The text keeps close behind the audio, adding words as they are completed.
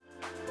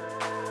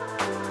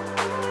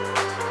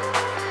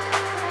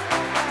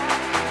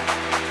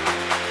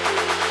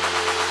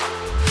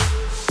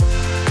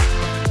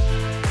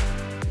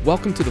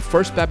Welcome to the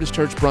First Baptist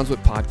Church Brunswick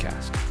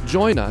podcast.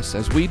 Join us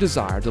as we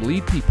desire to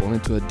lead people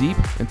into a deep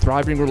and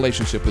thriving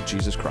relationship with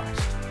Jesus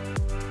Christ.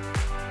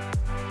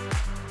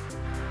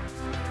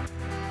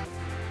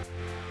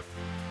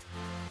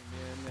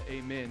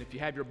 Amen. If you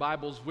have your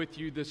Bibles with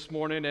you this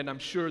morning, and I'm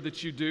sure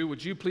that you do,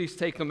 would you please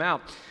take them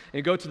out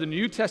and go to the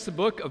New Testament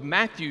book of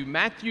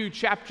Matthew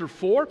chapter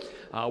 4.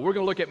 We're going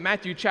to look at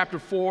Matthew chapter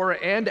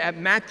 4 and at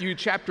Matthew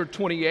chapter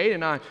 28,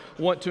 and I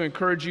want to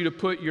encourage you to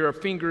put your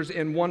fingers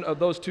in one of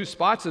those two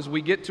spots as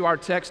we get to our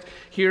text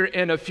here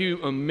in a few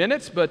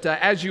minutes. But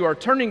as you are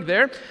turning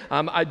there,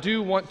 I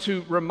do want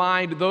to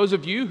remind those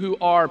of you who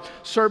are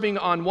serving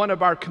on one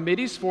of our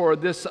committees for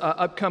this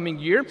upcoming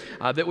year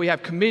that we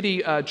have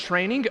committee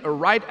training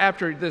right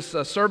after this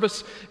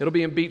service. It'll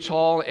be in Beach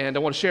Hall, and I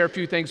want to share a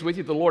few things with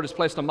you the Lord has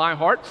placed on my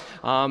heart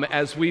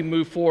as we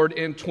move forward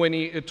in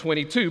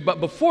 2022. But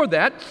before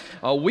that,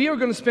 we are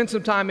going to spend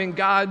some time in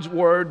God's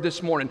Word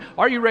this morning.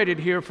 Are you ready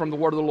to hear from the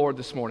Word of the Lord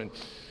this morning?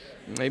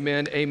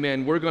 Amen,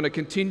 amen. We're going to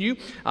continue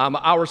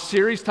our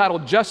series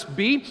titled Just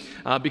Be,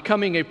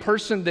 Becoming a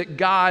Person That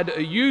God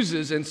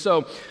Uses. And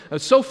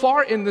so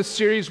far in this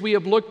series, we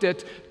have looked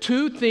at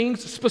two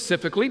things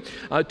specifically.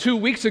 2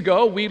 weeks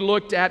ago, we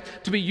looked at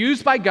to be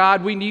used by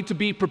God, we need to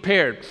be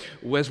prepared.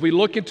 As we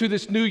look into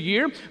this new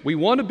year, we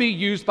want to be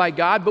used by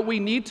God, but we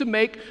need to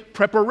make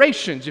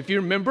preparations. If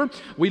you remember,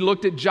 we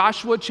looked at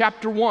Joshua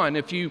chapter 1.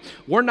 If you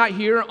were not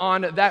here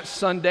on that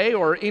Sunday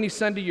or any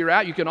Sunday you're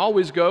out, you can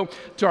always go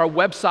to our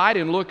website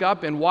and look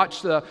up and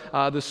watch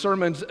the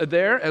sermons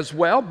there as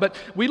well. But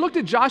we looked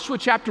at Joshua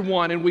chapter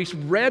 1, and we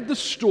read the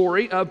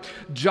story of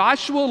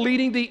Joshua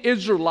leading the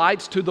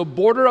Israelites to the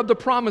border of the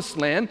Promised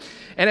Land.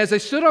 And as they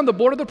stood on the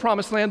border of the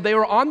Promised Land, they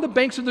were on the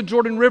banks of the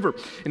Jordan River.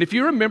 And if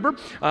you remember,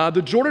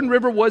 the Jordan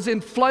River was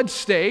in flood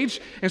stage.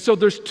 And so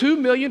there's 2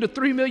 million to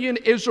 3 million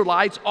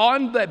Israelites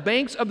on the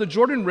banks of the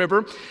Jordan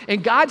River.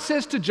 And God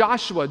says to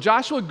Joshua,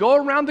 go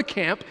around the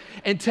camp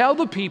and tell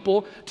the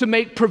people to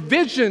make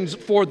provisions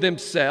for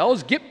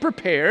themselves, get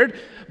prepared,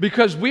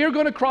 because we are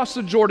going to cross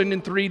the Jordan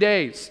in 3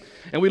 days.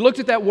 And we looked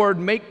at that word,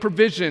 make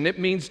provision. It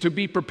means to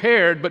be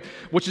prepared, but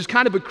which is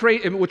kind of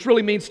which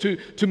really means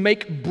to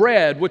make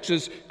bread, which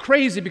is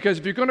crazy because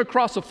if you're going to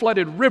cross a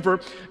flooded river,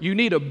 you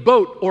need a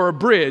boat or a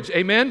bridge.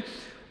 Amen?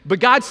 But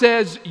God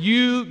says,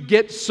 you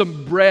get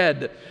some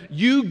bread.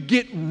 You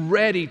get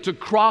ready to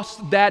cross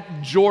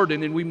that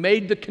Jordan. And we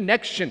made the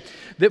connection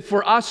that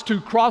for us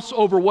to cross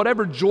over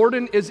whatever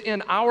Jordan is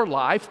in our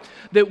life,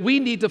 that we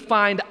need to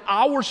find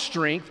our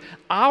strength,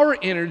 our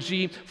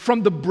energy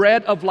from the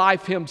bread of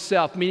life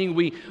himself, meaning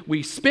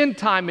we spend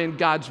time in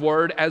God's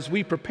word as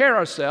we prepare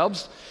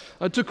ourselves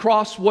to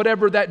cross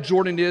whatever that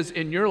Jordan is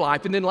in your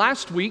life. And then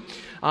last week,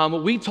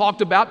 we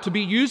talked about to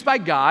be used by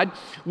God,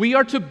 we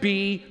are to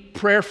be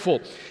prayerful.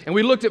 And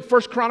we looked at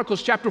 1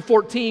 Chronicles chapter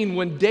 14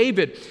 when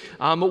David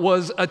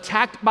was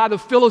attacked by the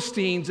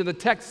Philistines, and the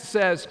text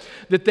says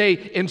that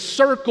they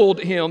encircled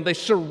him, they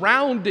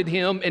surrounded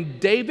him, and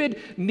David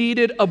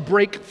needed a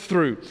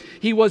breakthrough.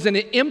 He was in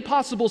an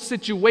impossible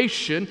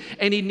situation,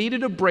 and he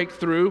needed a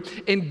breakthrough,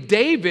 and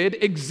David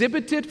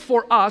exhibited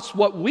for us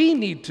what we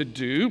need to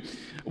do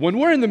when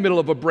we're in the middle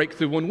of a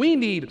breakthrough, when we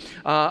need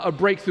a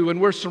breakthrough and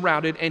we're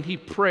surrounded, and he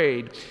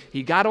prayed.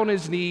 He got on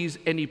his knees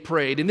and he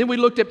prayed. And then we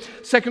looked at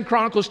 2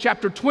 Chronicles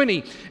chapter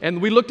 20, and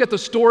we looked at the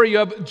story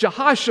of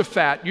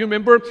Jehoshaphat. You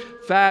remember?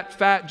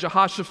 Fat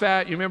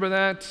Jehoshaphat. You remember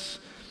that?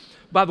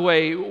 By the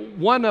way,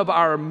 one of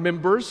our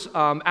members,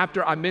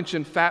 after I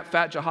mentioned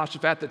Fat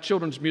Jehoshaphat, the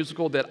children's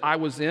musical that I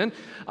was in,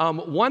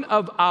 one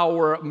of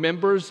our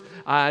members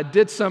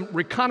did some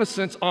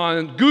reconnaissance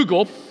on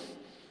Google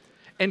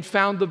and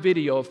found the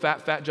video of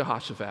Fat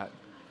Jehoshaphat.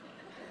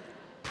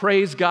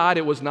 Praise God,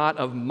 it was not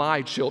of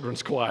my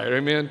children's choir,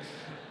 amen?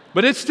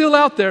 But it's still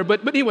out there.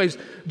 But anyways,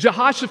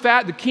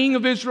 Jehoshaphat, the king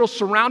of Israel,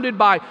 surrounded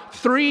by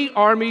 3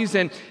 armies,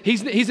 and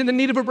he's in the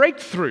need of a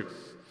breakthrough.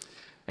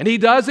 And he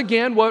does,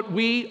 again, what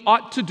we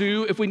ought to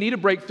do if we need a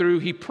breakthrough.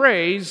 He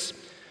prays,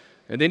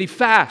 and then he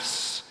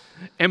fasts.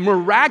 And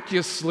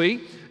miraculously,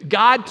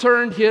 God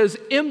turned his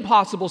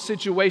impossible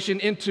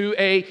situation into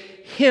a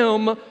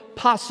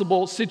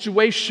him-possible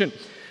situation.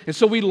 And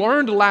so we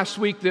learned last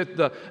week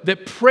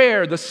that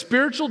prayer, the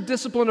spiritual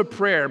discipline of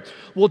prayer,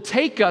 will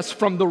take us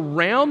from the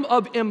realm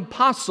of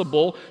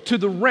impossible to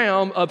the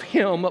realm of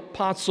him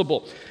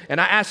possible.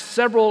 And I asked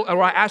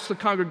the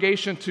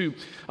congregation to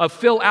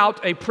fill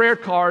out a prayer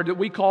card that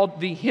we called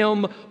the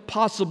Him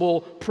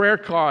Possible prayer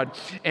card.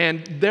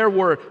 And there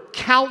were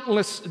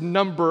countless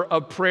number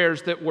of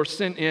prayers that were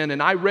sent in.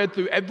 And I read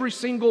through every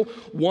single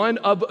one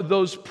of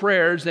those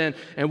prayers, and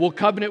we'll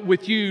covenant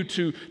with you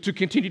to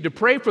continue to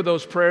pray for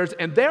those prayers.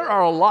 And there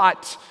are a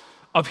lot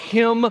of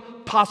Him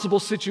possible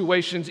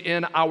situations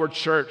in our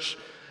church.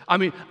 I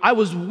mean, I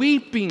was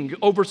weeping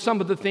over some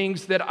of the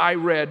things that I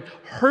read,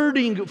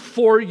 hurting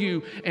for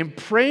you and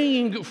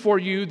praying for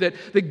you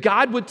that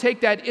God would take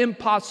that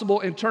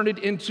impossible and turn it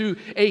into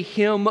a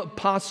him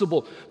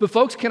possible. But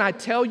folks, can I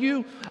tell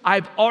you,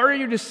 I've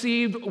already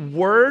received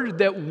word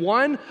that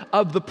one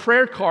of the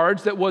prayer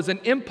cards that was an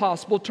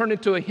impossible turned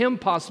into a him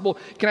possible.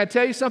 Can I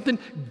tell you something?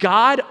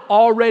 God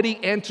already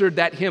answered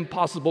that him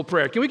possible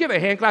prayer. Can we give a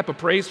hand clap of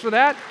praise for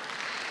that?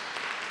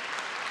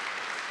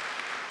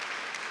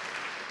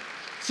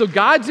 So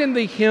God's in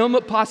the him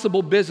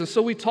possible business.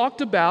 So we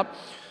talked about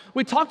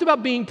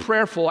being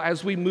prayerful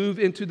as we move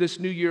into this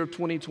new year of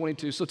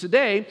 2022. So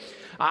today,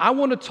 I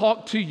want to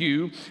talk to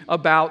you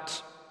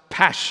about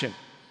passion.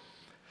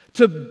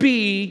 To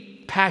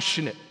be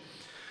passionate.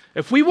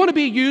 If we want to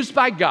be used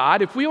by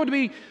God, if we want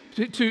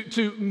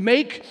to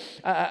make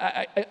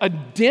a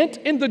dent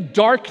in the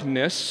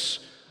darkness,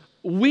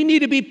 we need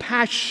to be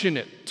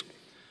passionate.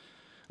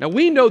 Now,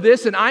 we know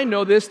this, and I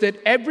know this, that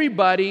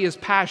everybody is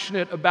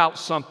passionate about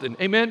something.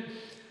 Amen?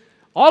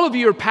 All of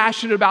you are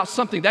passionate about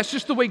something. That's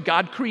just the way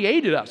God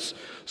created us.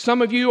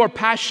 Some of you are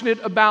passionate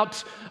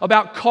about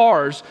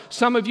cars.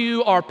 Some of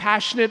you are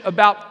passionate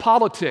about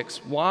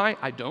politics. Why?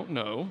 I don't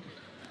know.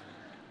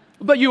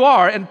 But you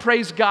are, and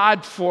praise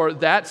God for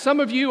that. Some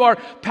of you are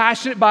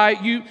passionate by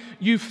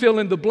you fill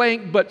in the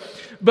blank,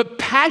 but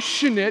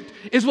passionate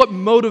is what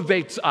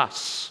motivates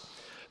us.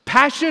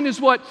 Passion is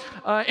what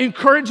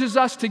encourages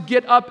us to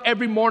get up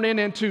every morning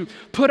and to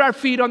put our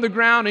feet on the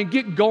ground and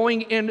get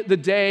going in the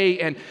day.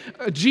 And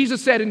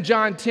Jesus said in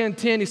John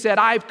 10:10, he said,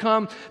 I've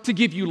come to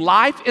give you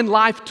life and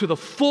life to the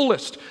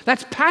fullest.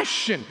 That's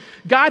passion.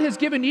 God has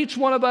given each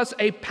one of us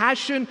a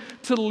passion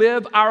to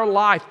live our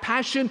life.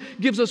 Passion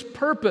gives us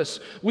purpose.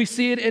 We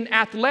see it in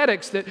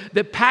athletics,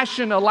 that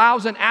passion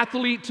allows an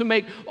athlete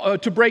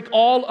to break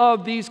all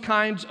of these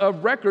kinds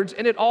of records,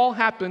 and it all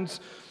happens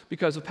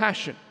because of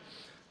passion.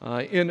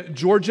 In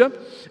Georgia,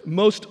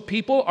 most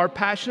people are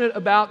passionate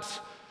about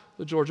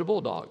the Georgia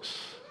Bulldogs.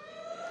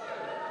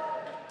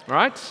 All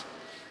right?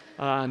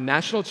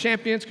 National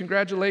champions,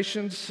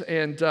 congratulations.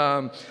 And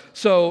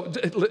so,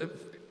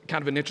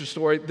 kind of an interesting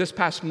story. This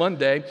past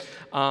Monday,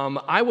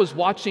 I was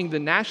watching the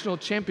national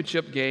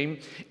championship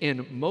game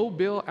in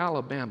Mobile,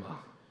 Alabama.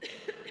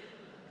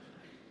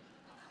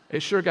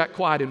 It sure got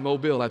quiet in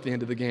Mobile at the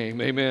end of the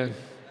game. Amen.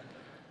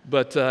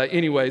 But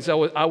anyways, I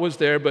was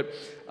there. But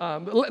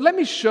let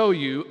me show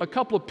you a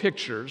couple of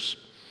pictures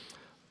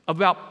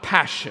about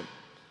passion.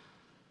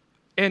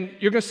 And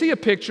you're going to see a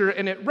picture,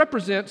 and it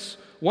represents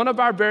one of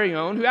our very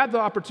own who had the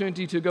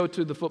opportunity to go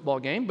to the football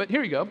game. But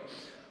here you go.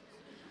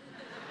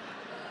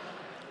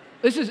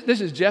 This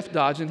is Jeff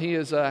Dodge, and he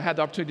has had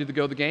the opportunity to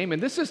go to the game.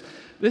 And this is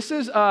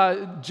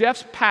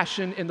Jeff's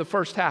passion in the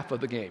first half of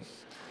the game.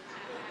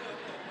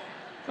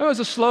 It was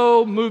a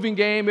slow-moving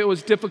game. It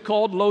was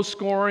difficult, low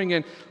scoring,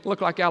 and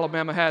looked like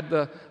Alabama had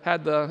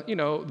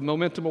the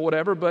momentum or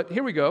whatever. But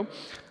here we go,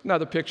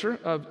 another picture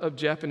of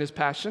Jeff and his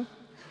passion.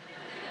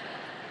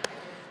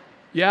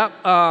 Yeah,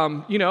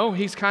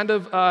 he's kind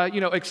of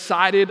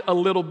excited a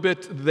little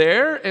bit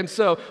there, and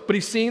so, but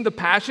he's seeing the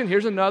passion.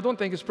 Here's another one.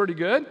 Think it's pretty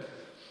good.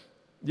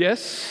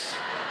 Yes.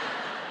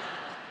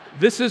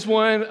 This is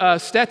when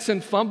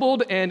Stetson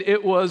fumbled, and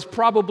it was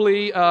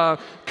probably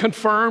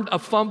confirmed a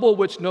fumble,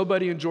 which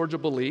nobody in Georgia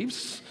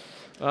believes.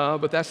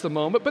 But that's the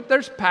moment. But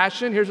there's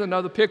passion. Here's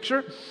another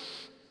picture.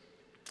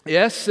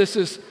 Yes, this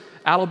is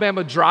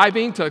Alabama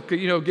driving to,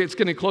 it's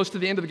getting close to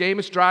the end of the game.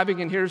 It's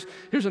driving, and here's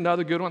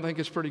another good one. I think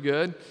it's pretty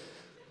good.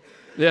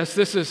 Yes,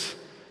 this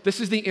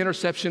is the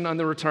interception on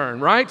the return,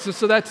 right?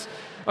 So that's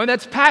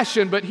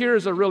passion, but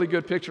here's a really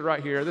good picture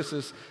right here.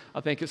 I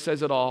think it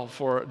says it all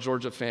for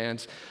Georgia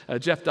fans.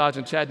 Jeff Dodge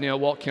and Chad Neal,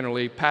 Walt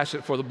Kennerly,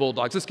 passionate for the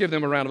Bulldogs. Let's give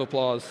them a round of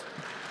applause.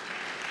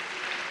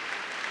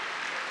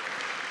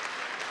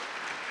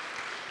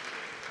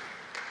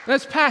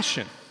 That's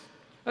passion.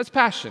 That's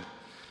passion.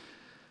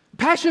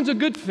 Passion's a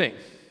good thing.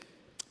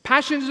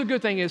 Passion is a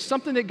good thing. It's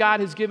something that God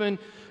has given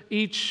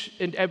each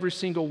and every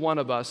single one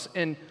of us.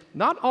 And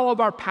not all of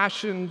our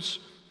passions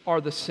are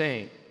the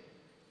same,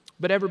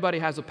 but everybody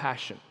has a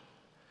passion.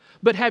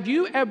 But have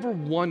you ever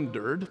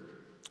wondered,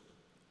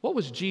 what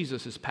was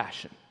Jesus'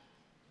 passion?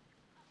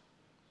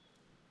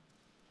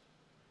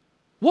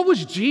 What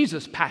was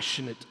Jesus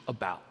passionate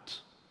about?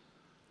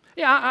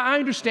 Yeah, I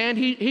understand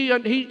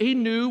he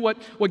knew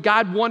what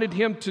God wanted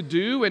him to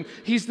do, and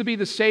he's to be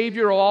the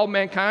Savior of all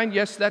mankind.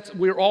 Yes,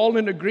 we're all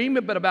in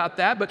agreement about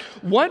that. But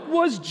what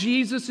was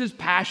Jesus'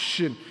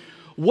 passion?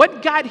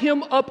 What got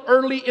him up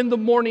early in the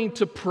morning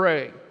to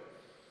pray?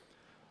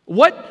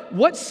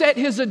 What set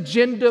his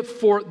agenda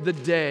for the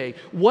day?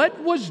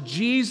 What was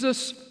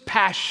Jesus'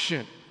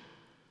 passion?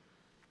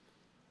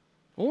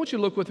 I want you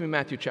to look with me in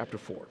Matthew chapter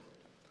 4.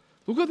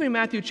 Look with me in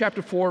Matthew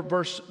chapter 4,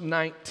 verse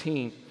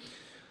 19.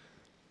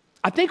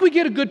 I think we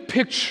get a good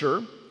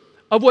picture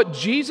of what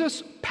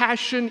Jesus'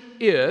 passion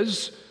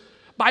is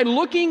by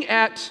looking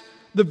at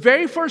the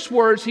very first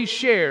words he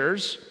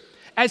shares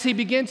as he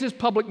begins his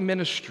public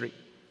ministry.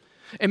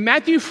 In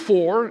Matthew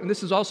 4, and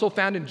this is also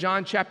found in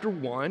John chapter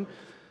 1,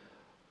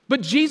 But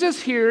Jesus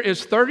here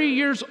is 30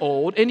 years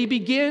old, and he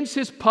begins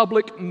his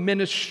public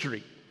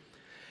ministry.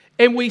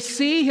 And we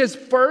see his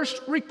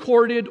first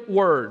recorded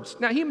words.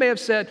 Now, he may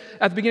have said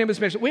at the beginning of his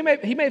ministry,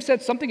 he may have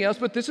said something else,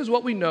 but this is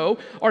what we know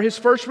are his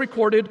first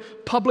recorded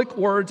public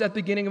words at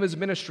the beginning of his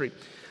ministry.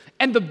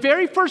 And the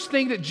very first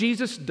thing that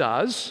Jesus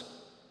does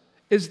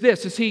is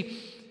this, is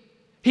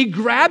he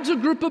grabs a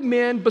group of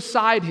men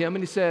beside him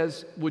and he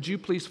says, would you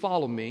please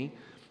follow me?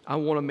 I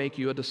want to make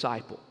you a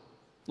disciple.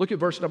 Look at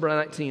verse number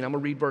 19. I'm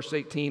going to read verse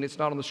 18. It's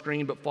not on the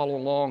screen, but follow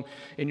along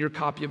in your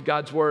copy of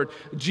God's Word.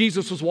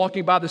 Jesus was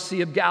walking by the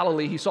Sea of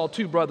Galilee. He saw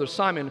two brothers,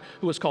 Simon,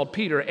 who was called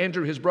Peter,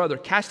 Andrew, his brother,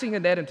 casting a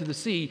net into the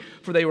sea,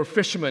 for they were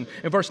fishermen.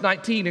 In verse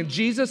 19, and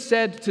Jesus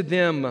said to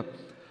them,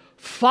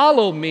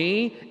 follow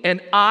me,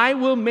 and I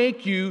will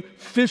make you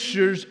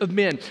fishers of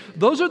men.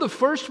 Those are the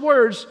first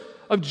words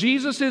of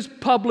Jesus'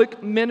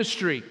 public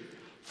ministry.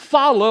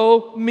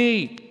 Follow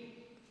me.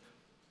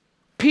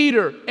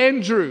 Peter,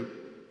 Andrew,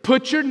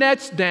 put your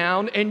nets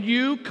down and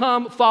you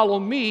come follow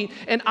me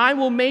and I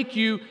will make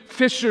you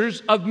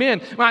fishers of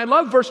men. Now, I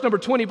love verse number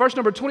 20. Verse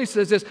number 20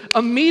 says this,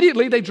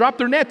 immediately they dropped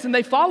their nets and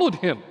they followed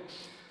him.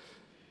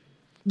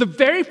 The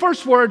very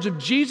first words of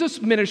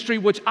Jesus' ministry,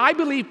 which I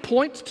believe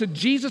points to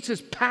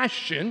Jesus'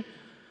 passion,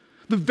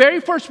 the very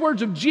first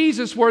words of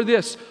Jesus were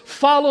this,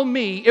 follow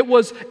me. It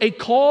was a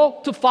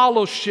call to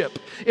fellowship.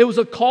 It was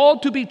a call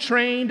to be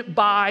trained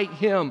by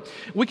him.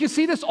 We can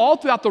see this all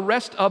throughout the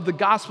rest of the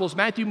Gospels,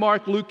 Matthew,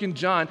 Mark, Luke, and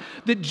John,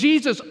 that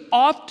Jesus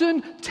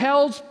often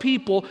tells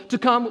people to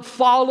come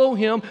follow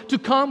him, to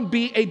come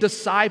be a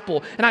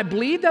disciple. And I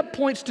believe that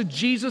points to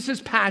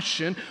Jesus'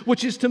 passion,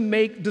 which is to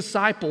make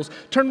disciples.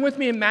 Turn with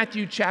me in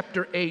Matthew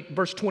chapter 8,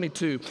 verse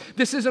 22.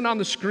 This isn't on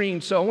the screen,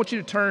 so I want you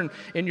to turn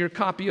in your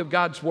copy of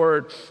God's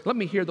Word. Let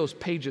me hear those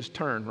pages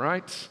turn,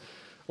 right?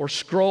 Or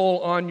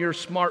scroll on your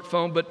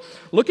smartphone. But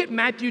look at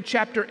Matthew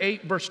chapter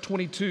 8, verse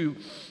 22.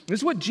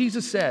 This is what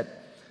Jesus said.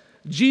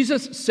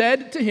 Jesus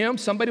said to him,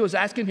 somebody was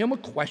asking him a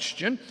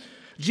question.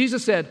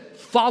 Jesus said,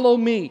 follow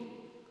me.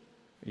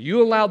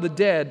 You allow the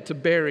dead to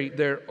bury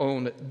their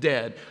own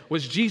dead.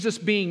 Was Jesus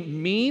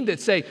being mean that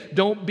say,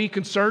 don't be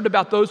concerned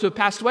about those who have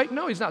passed away?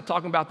 No, he's not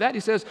talking about that.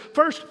 He says,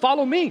 first,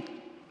 follow me.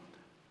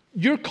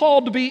 You're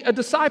called to be a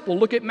disciple.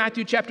 Look at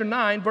Matthew chapter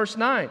 9, verse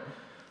 9.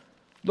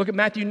 Look at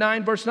Matthew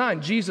 9, verse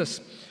 9. Jesus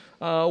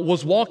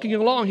was walking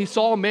along. He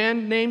saw a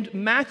man named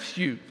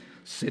Matthew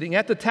sitting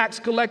at the tax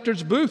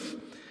collector's booth.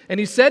 And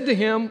he said to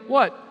him,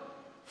 what?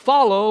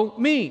 Follow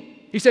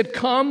me. He said,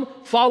 come,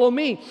 follow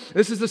me.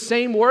 This is the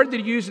same word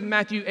that he used in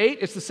Matthew 8.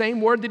 It's the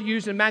same word that he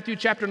used in Matthew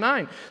chapter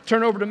 9.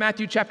 Turn over to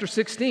Matthew chapter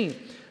 16.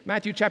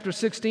 Matthew chapter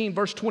 16,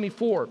 verse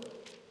 24.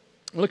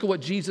 Look at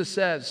what Jesus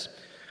says.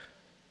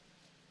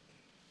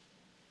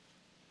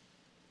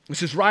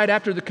 This is right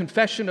after the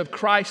confession of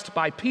Christ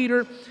by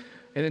Peter.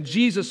 And then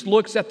Jesus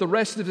looks at the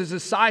rest of his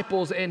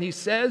disciples and he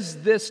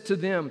says this to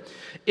them.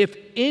 If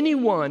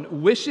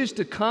anyone wishes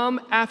to come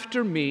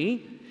after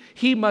me,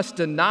 he must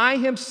deny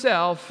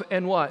himself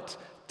and what?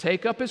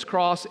 Take up his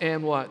cross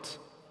and what?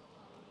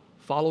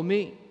 Follow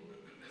me.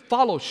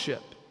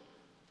 Fellowship.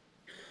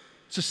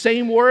 It's the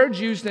same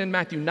words used in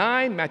Matthew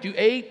 9, Matthew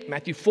 8,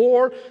 Matthew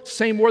 4.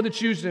 Same word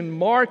that's used in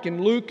Mark and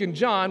Luke and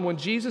John when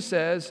Jesus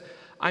says,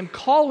 I'm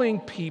calling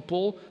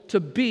people to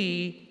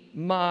be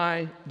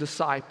my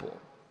disciple.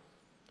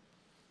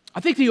 I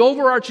think the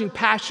overarching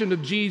passion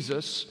of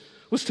Jesus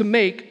was to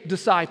make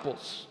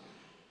disciples.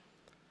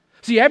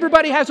 See,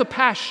 everybody has a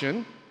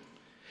passion,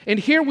 and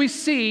here we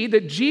see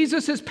that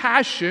Jesus'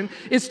 passion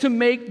is to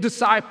make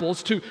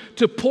disciples, to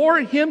pour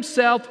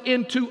himself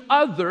into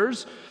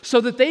others so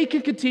that they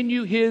can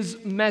continue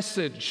his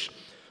message.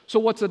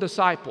 So what's a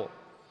disciple?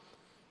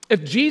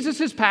 If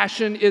Jesus'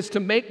 passion is to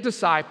make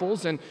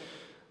disciples, and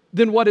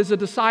then what is a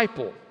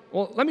disciple?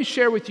 Well, let me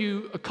share with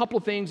you a couple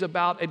of things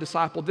about a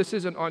disciple. This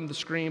isn't on the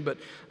screen, but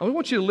I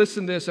want you to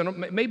listen to this and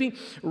maybe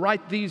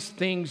write these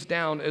things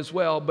down as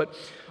well. But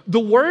the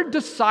word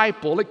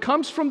disciple, it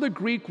comes from the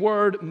Greek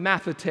word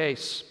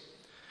mathetes,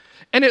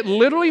 and it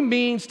literally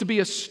means to be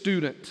a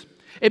student.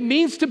 It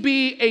means to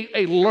be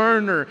a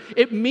learner.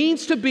 It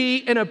means to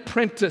be an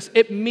apprentice.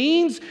 It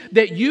means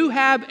that you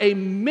have a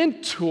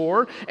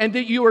mentor and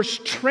that you are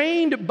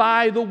trained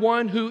by the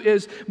one who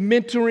is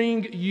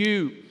mentoring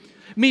you.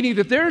 Meaning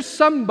that there's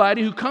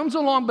somebody who comes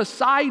along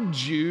beside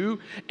you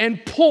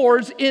and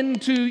pours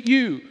into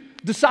you.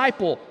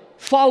 Disciple,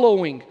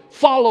 following,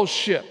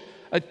 fellowship,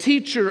 a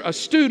teacher, a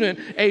student,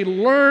 a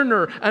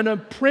learner, an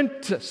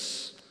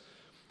apprentice.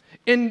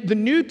 In the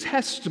New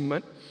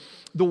Testament,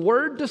 the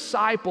word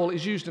disciple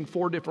is used in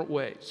 4 different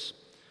ways.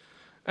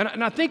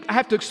 And I think I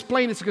have to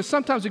explain this because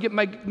sometimes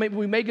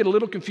we may get a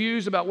little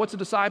confused about what's a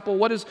disciple,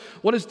 what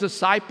is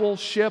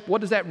discipleship,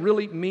 what does that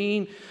really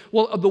mean?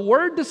 Well, the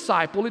word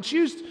disciple, it's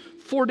used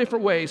 4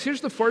 different ways. Here's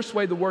the first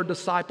way the word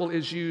disciple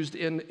is used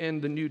in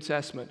the New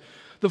Testament.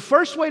 The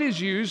first way it is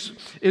used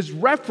is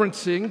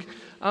referencing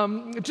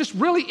just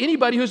really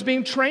anybody who's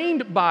being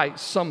trained by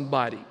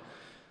somebody.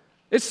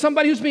 It's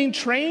somebody who's being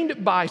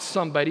trained by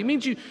somebody. It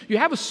means you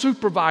have a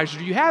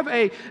supervisor. You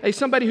have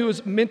somebody who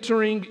is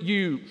mentoring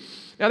you.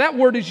 Now, that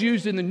word is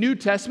used in the New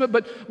Testament,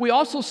 but we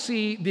also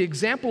see the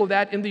example of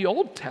that in the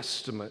Old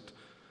Testament.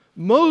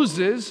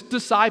 Moses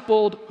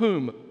discipled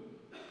whom?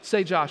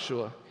 Say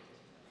Joshua.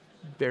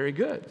 Very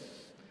good.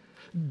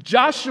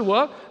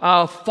 Joshua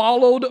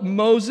followed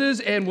Moses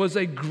and was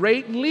a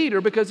great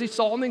leader because he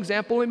saw an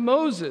example in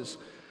Moses.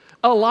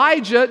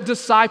 Elijah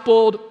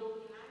discipled.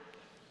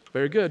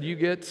 Very good. You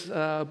get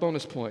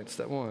bonus points,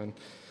 that one.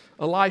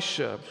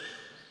 Elisha.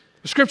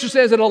 The scripture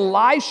says that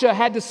Elisha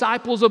had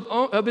disciples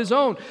of his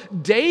own.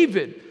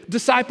 David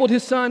discipled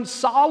his son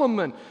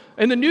Solomon.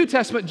 In the New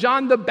Testament,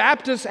 John the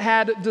Baptist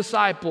had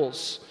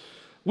disciples.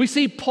 We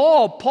see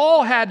Paul.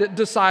 Paul had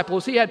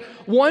disciples. He had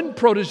one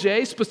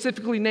protege,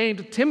 specifically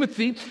named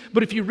Timothy.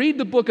 But if you read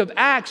the book of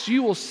Acts,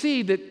 you will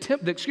see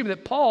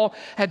that Paul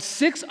had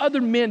 6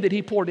 other men that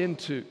he poured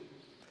into.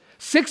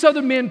 6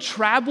 other men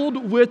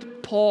traveled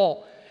with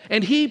Paul,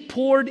 and he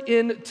poured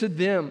into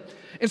them.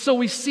 And so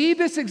we see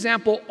this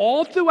example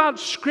all throughout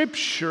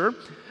Scripture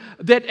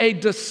that a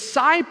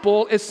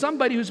disciple is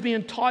somebody who's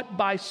being taught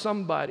by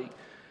somebody,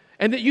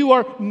 and that you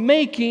are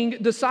making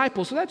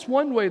disciples. So that's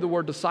one way the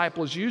word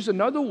disciple is used.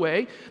 Another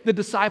way the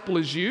disciple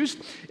is used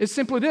is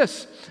simply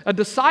this. A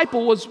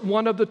disciple was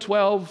one of the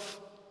 12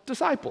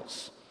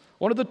 disciples,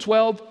 one of the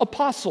 12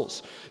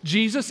 apostles.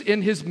 Jesus,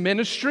 in his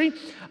ministry,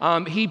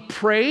 he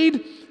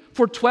prayed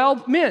for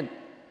 12 men,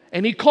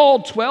 and he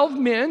called 12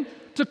 men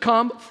to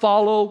come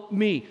follow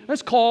me.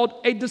 That's called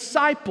a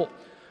disciple.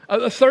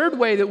 A third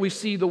way that we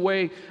see the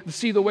way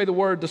the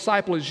word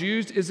disciple is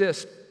used is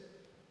this.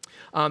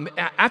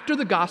 After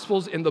the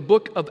Gospels, in the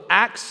book of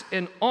Acts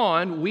and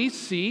on, we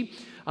see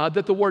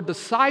that the word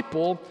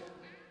disciple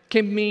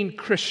can mean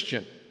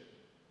Christian.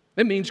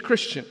 It means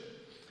Christian.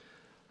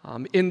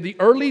 In the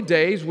early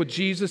days with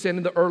Jesus and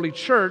in the early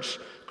church,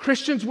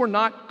 Christians were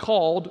not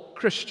called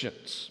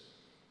Christians.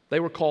 They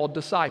were called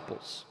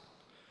disciples.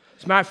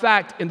 As a matter of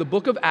fact, in the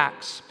book of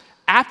Acts,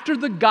 after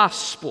the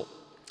gospel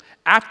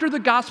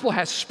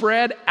has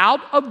spread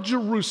out of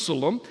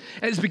Jerusalem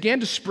and has began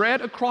to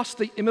spread across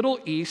the Middle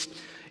East,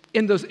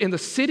 in the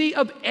city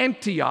of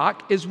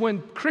Antioch is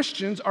when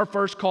Christians are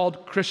first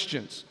called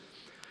Christians.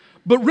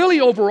 But really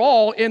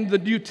overall, in the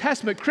New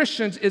Testament,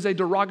 Christians is a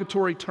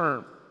derogatory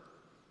term.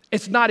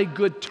 It's not a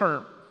good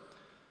term.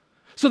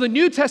 So the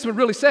New Testament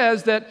really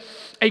says that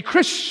a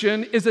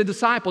Christian is a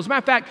disciple. As a matter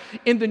of fact,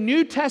 in the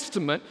New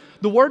Testament,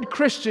 the word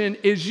Christian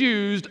is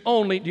used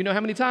only, do you know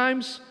how many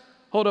times?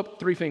 Hold up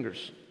 3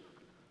 fingers.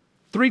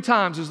 3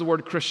 times is the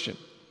word Christian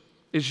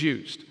is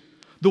used.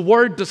 The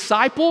word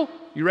disciple,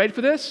 you ready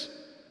for this?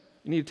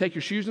 You need to take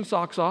your shoes and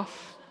socks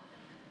off.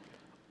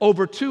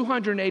 Over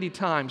 280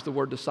 times the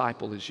word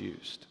disciple is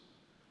used.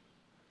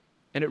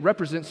 And it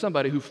represents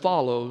somebody who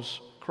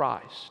follows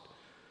Christ.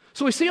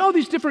 So we see all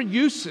these different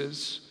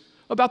uses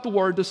about the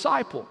word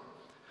disciple.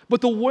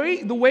 But the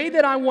way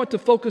that I want to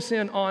focus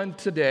in on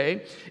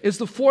today is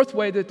the 4th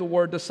way that the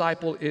word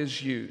disciple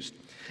is used.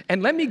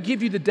 And let me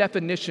give you the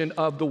definition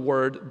of the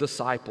word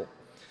disciple.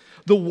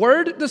 The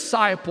word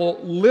disciple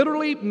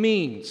literally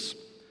means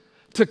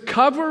to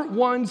cover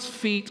one's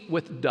feet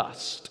with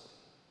dust.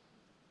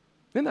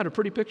 Isn't that a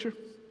pretty picture?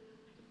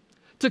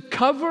 To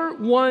cover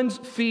one's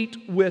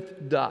feet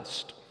with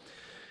dust.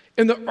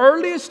 In the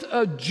earliest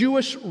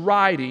Jewish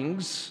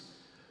writings,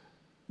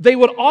 they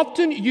would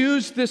often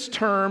use this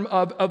term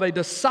of a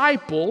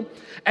disciple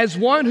as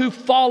one who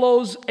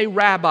follows a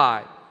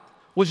rabbi.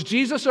 Was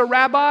Jesus a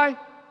rabbi?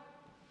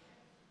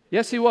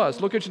 Yes, he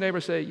was. Look at your neighbor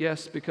and say,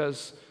 yes,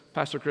 because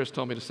Pastor Chris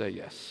told me to say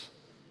yes.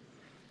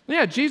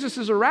 Yeah, Jesus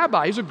is a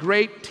rabbi. He's a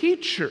great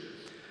teacher.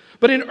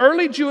 But in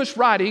early Jewish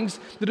writings,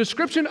 the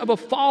description of a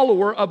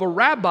follower of a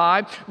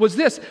rabbi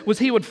was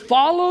he would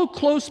follow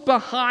close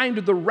behind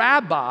the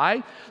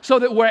rabbi so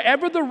that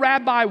wherever the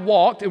rabbi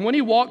walked, and when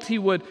he walked, he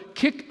would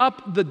kick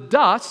up the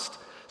dust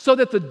so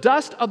that the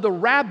dust of the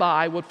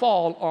rabbi would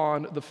fall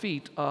on the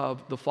feet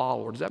of the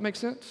follower. Does that make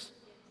sense?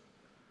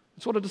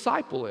 That's what a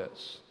disciple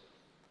is.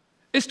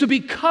 It's to be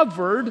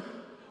covered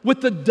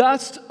with the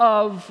dust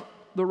of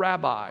the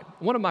rabbi.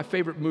 One of my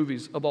favorite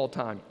movies of all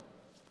time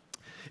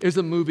is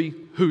the movie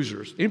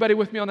Hoosiers. Anybody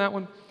with me on that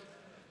one?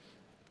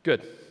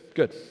 Good.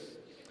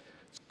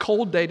 It's a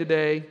cold day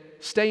today.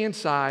 Stay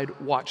inside,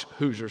 watch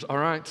Hoosiers, all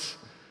right?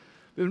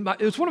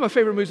 It's one of my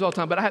favorite movies of all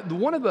time, but I had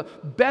one of the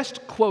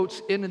best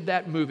quotes in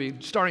that movie,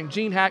 starring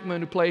Gene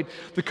Hackman, who played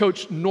the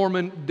coach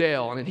Norman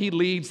Dale, and he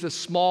leads this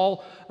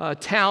small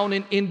town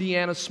in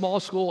Indiana, small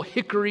school,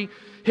 Hickory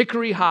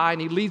High,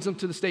 and he leads them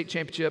to the state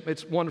championship.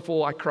 It's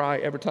wonderful. I cry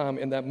every time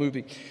in that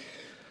movie.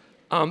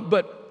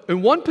 But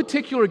in one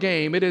particular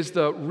game, it is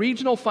the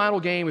regional final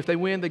game. If they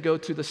win, they go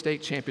to the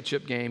state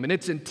championship game, and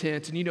it's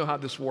intense, and you know how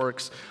this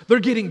works. They're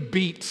getting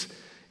beat,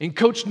 and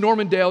Coach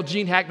Norman Dale,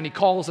 Gene Hackman, he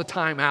calls a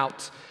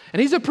timeout,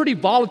 and he's a pretty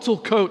volatile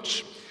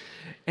coach,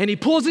 and he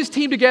pulls his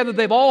team together.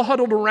 They've all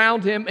huddled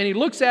around him, and he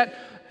looks at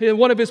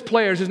one of his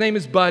players. His name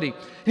is Buddy,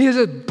 and he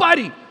says,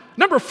 "Buddy,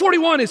 number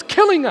 41 is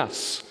killing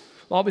us."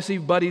 Obviously,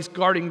 Buddy's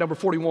guarding number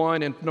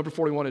 41, and number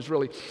 41 is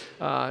really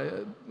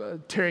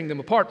tearing them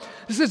apart.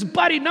 He says,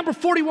 Buddy, number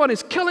 41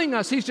 is killing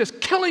us. He's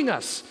just killing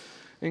us.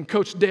 And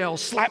Coach Dale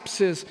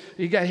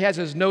he has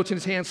his notes in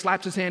his hand,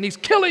 slaps his hand. He's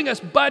killing us,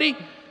 Buddy.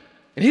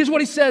 And here's what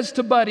he says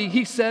to Buddy.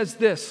 He says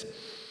this,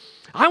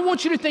 I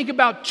want you to think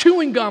about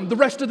chewing gum the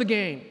rest of the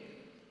game.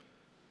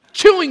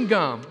 Chewing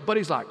gum.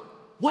 Buddy's like,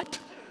 what?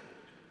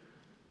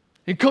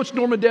 And Coach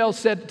Normandale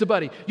said to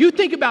Buddy, you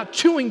think about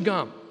chewing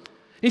gum.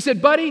 He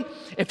said, Buddy,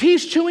 if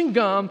he's chewing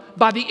gum,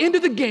 by the end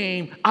of the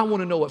game, I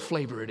want to know what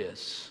flavor it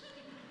is.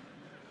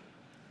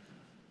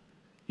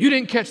 You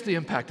didn't catch the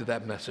impact of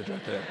that message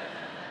right there.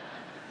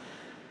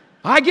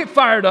 I get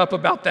fired up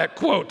about that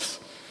quote.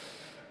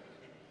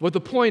 But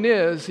the point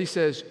is, he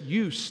says,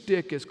 you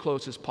stick as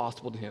close as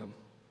possible to him.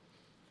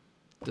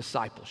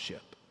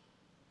 Discipleship.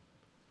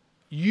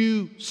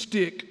 You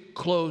stick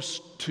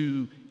close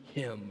to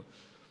him.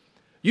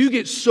 You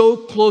get so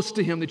close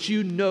to him that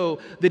you know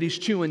that he's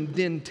chewing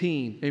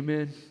Dentyne.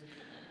 Amen?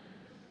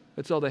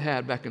 That's all they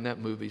had back in that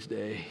movie's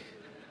day.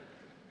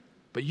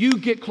 But you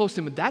get close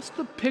to him. And that's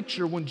the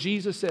picture when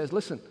Jesus says,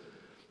 listen,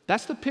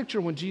 that's the picture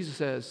when Jesus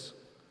says,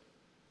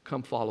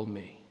 come follow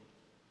me.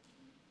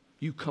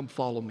 You come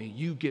follow me.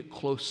 You get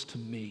close to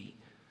me.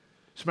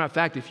 As a matter of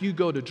fact, if you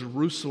go to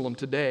Jerusalem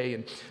today,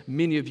 and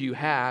many of you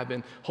have,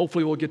 and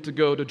hopefully we'll get to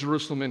go to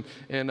Jerusalem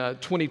in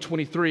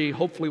 2023,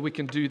 hopefully we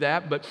can do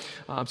that, but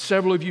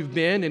several of you have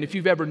been, and if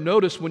you've ever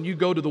noticed when you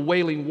go to the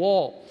Wailing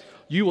Wall,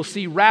 you will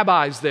see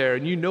rabbis there,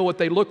 and you know what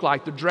they look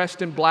like. They're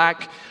dressed in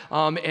black,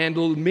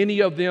 and many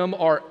of them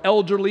are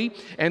elderly,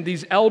 and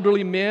these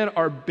elderly men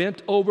are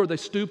bent over, they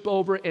stoop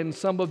over, and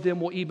some of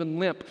them will even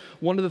limp.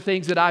 One of the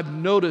things that I've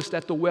noticed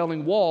at the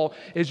Wailing Wall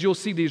is you'll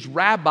see these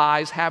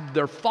rabbis have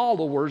their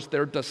followers,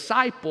 their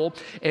disciple,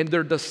 and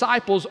their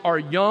disciples are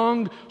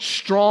young,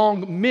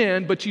 strong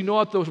men, but you know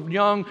what those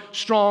young,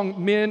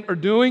 strong men are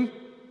doing?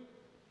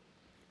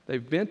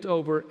 They've bent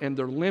over and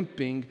they're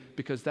limping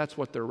because that's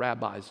what their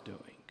rabbi's doing.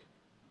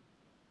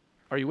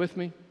 Are you with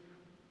me?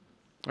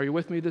 Are you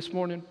with me this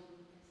morning?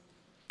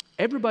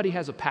 Everybody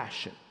has a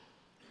passion.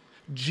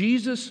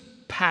 Jesus'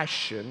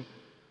 passion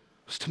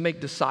was to make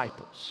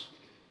disciples.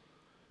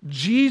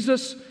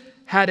 Jesus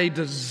had a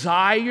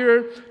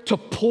desire to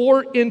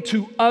pour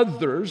into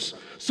others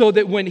so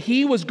that when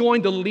he was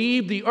going to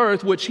leave the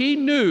earth, which he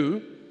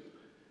knew,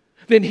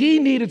 then he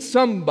needed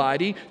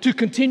somebody to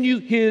continue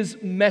his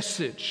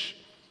message.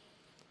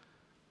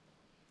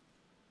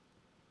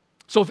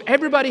 So if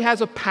everybody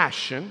has a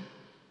passion,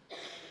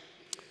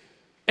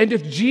 and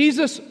if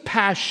Jesus'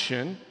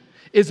 passion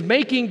is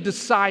making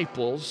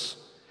disciples,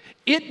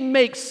 it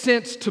makes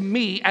sense to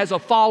me as a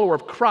follower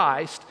of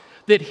Christ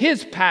that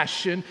his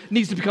passion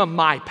needs to become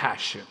my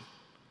passion.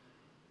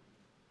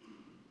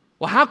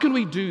 Well, how can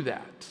we do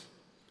that?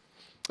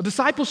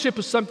 Discipleship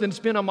is something that's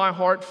been on my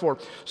heart for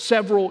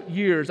several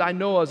years. I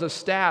know as a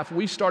staff,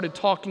 we started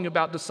talking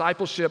about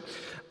discipleship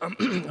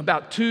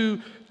about two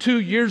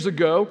years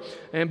ago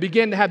and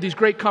began to have these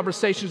great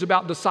conversations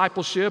about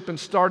discipleship and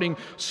starting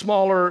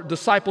smaller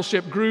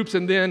discipleship groups,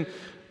 and then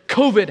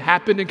COVID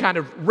happened and kind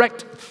of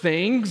wrecked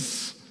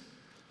things.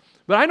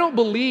 But I don't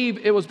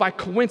believe it was by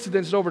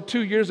coincidence over 2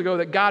 years ago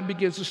that God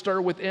begins to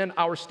stir within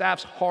our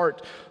staff's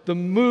heart the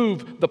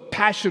move, the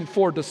passion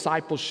for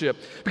discipleship.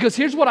 Because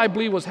here's what I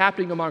believe was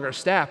happening among our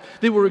staff.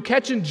 They were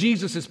catching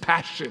Jesus'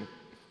 passion.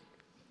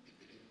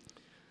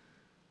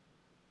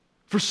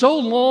 For so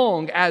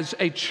long as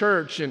a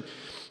church, and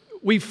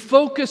we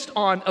focused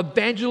on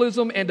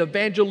evangelism and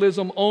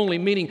evangelism only,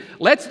 meaning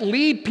let's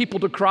lead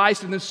people to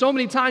Christ, and then so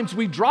many times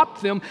we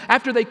drop them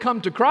after they come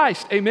to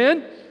Christ.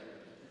 Amen?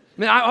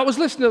 I was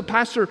listening to a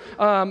pastor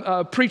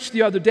preach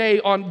the other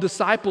day on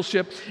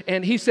discipleship,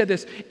 and he said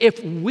this: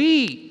 if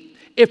we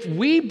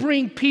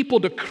bring people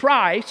to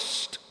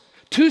Christ,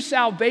 to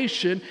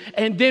salvation,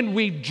 and then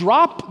we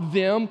drop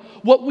them,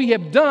 what we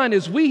have done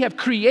is we have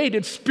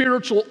created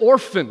spiritual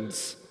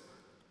orphans.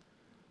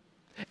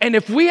 And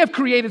if we have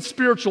created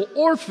spiritual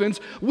orphans,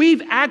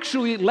 we've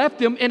actually left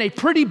them in a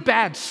pretty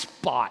bad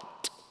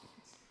spot.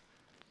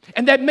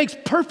 And that makes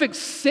perfect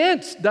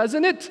sense,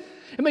 doesn't it?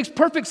 It makes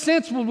perfect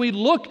sense when we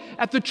look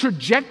at the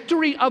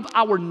trajectory of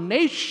our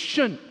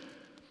nation.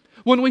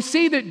 When we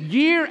see that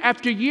year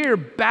after year,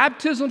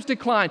 baptisms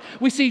decline,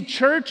 we see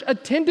church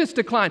attendance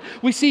decline,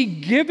 we see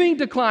giving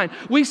decline,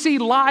 we see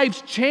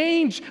lives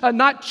change,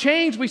 not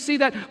change, we see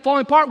that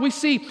falling apart, we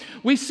see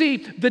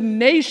the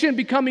nation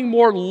becoming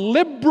more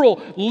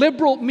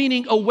liberal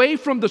meaning away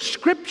from the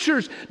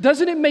scriptures.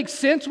 Doesn't it make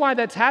sense why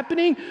that's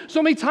happening?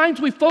 So many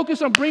times we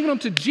focus on bringing them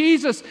to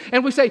Jesus,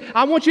 and we say,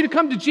 I want you to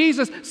come to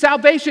Jesus,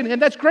 salvation,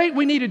 and that's great,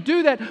 we need to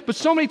do that, but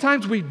so many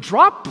times we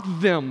drop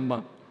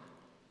them.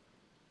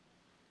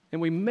 And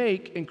we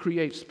make and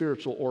create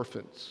spiritual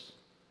orphans.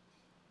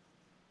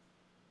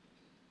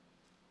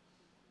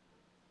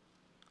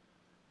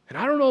 And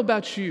I don't know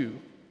about you,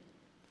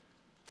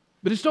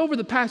 but it's over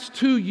the past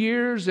 2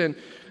 years, and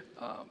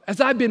as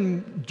I've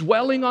been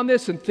dwelling on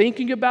this and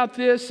thinking about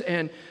this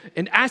and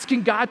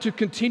asking God to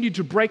continue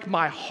to break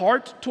my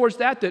heart towards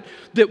that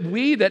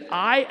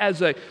I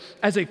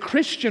as a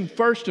Christian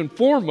first and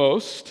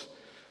foremost,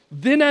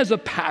 then as a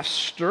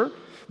pastor,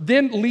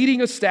 then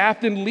leading a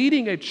staff, then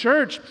leading a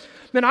church,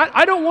 man,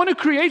 I don't want to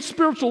create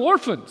spiritual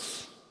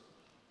orphans.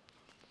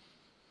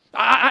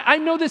 I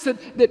know this,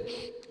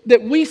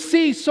 that we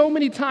see so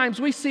many times,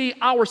 we see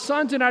our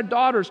sons and our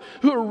daughters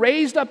who are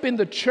raised up in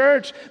the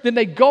church, then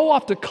they go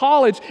off to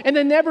college, and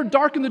they never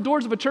darken the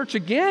doors of a church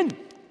again.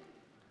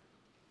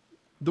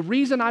 The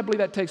reason I believe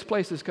that takes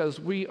place is because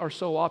we are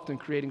so often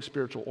creating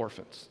spiritual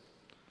orphans.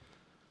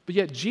 But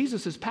yet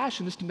Jesus'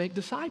 passion is to make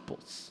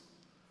disciples.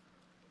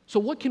 So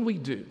what can we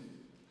do?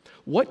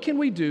 What can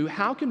we do?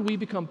 How can we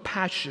become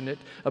passionate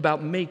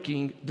about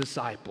making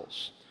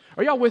disciples?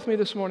 Are y'all with me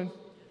this morning?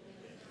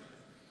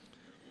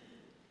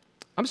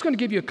 I'm just going to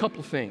give you a couple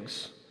of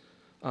things.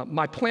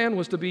 My plan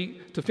was to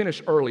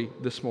finish early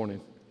this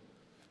morning.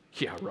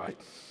 Yeah, right.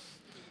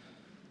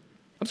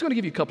 I'm just going to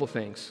give you a couple of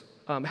things.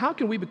 How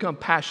can we become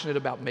passionate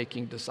about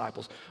making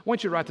disciples? I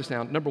want you to write this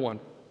down. Number one,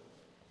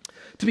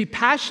 to be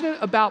passionate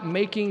about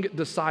making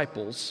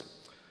disciples,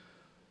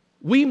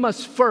 we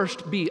must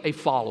first be a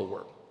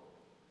follower.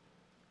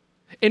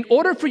 In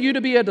order for you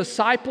to be a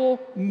disciple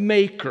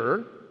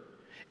maker,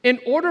 in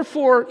order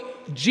for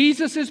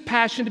Jesus'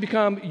 passion to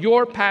become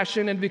your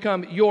passion and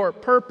become your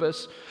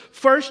purpose,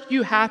 first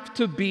you have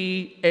to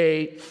be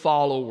a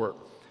follower.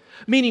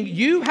 Meaning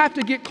you have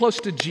to get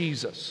close to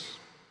Jesus.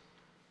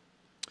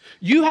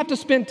 You have to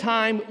spend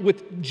time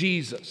with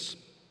Jesus.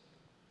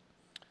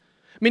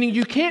 Meaning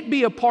you can't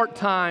be a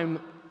part-time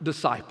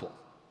disciple.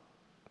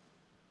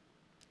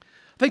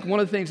 I think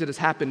one of the things that has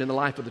happened in the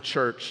life of the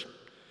church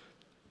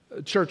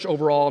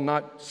overall,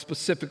 not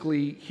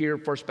specifically here,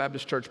 First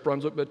Baptist Church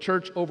Brunswick, but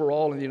church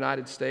overall in the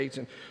United States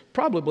and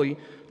probably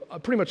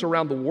pretty much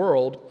around the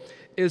world,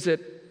 is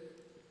that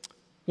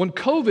when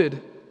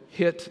COVID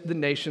hit the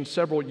nation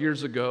several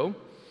years ago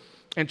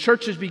and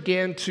churches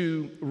began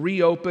to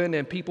reopen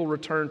and people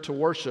returned to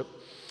worship,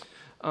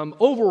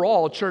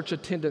 overall church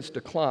attendance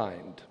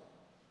declined.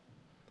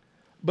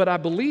 But I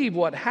believe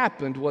what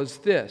happened was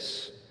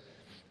this,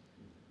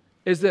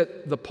 is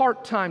that the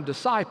part-time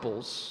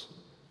disciples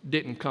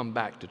didn't come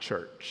back to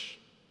church.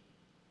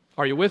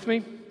 Are you with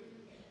me?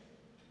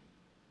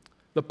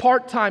 The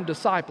part-time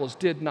disciples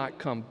did not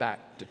come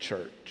back to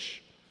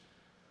church.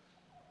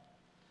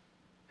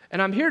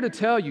 And I'm here to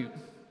tell you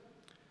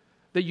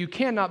that you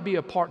cannot be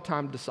a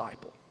part-time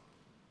disciple.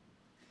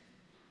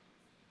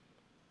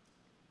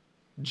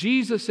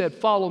 Jesus said,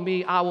 "Follow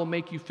me, I will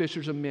make you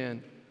fishers of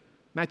men."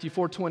 Matthew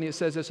 4:20, it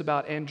says this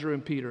about Andrew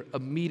and Peter.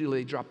 Immediately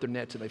they dropped their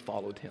nets and they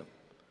followed him.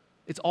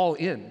 It's all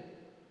in.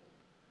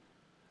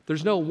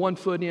 There's no 1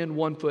 foot in,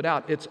 1 foot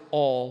out. It's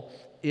all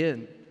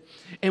in.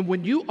 And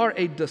when you are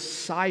a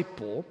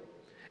disciple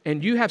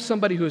and you have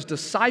somebody who is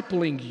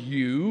discipling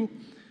you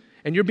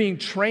and you're being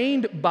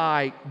trained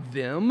by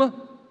them,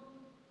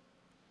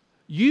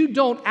 you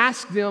don't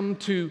ask them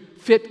to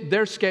fit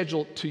their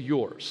schedule to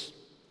yours.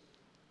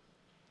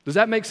 Does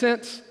that make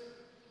sense?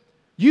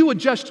 You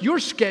adjust your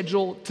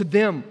schedule to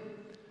them.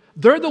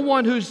 They're the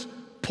one who's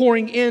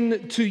pouring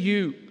into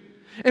you.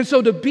 And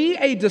so to be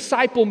a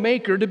disciple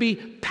maker, to be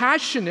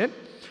passionate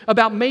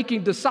about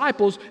making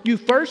disciples, you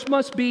first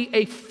must be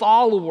a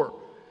follower.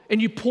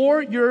 And you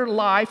pour your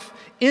life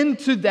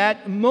into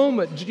that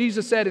moment.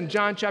 Jesus said in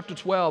John chapter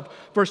 12,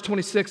 verse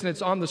 26, and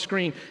it's on the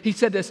screen, he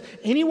said this,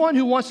 "Anyone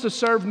who wants to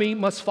serve me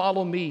must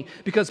follow me,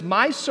 because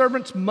my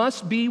servants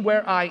must be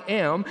where I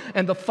am,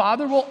 and the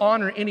Father will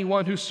honor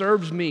anyone who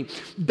serves me."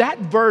 That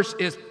verse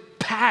is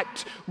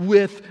packed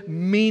with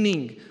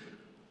meaning.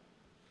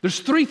 There's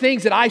 3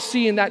 things that I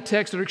see in that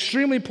text that are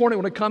extremely important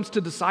when it comes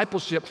to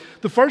discipleship.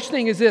 The first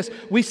thing is this.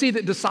 We see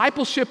that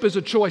discipleship is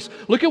a choice.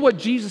 Look at what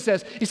Jesus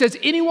says. He says,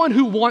 anyone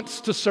who wants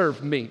to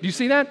serve me. Do you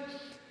see that?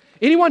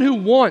 Anyone who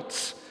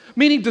wants,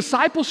 meaning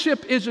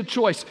discipleship is a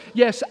choice.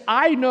 Yes,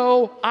 I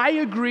know, I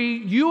agree,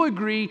 you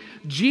agree.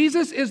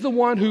 Jesus is the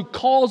one who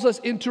calls us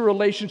into a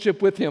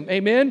relationship with him.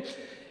 Amen?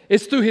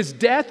 It's through his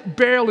death,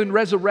 burial, and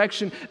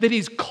resurrection that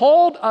he's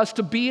called us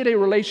to be in a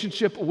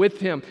relationship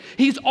with him.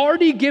 He's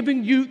already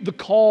given you the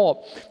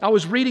call. I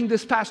was reading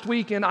this past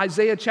week in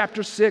Isaiah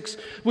chapter 6,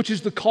 which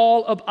is the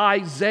call of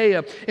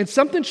Isaiah. And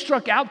something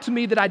struck out to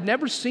me that I'd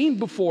never seen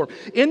before.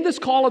 In this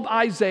call of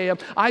Isaiah,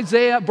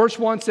 verse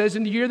 1 says,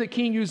 "In the year that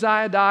King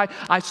Uzziah died,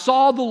 I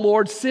saw the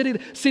Lord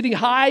sitting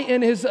high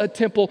in his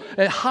temple,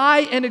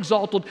 high and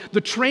exalted.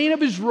 The train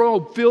of his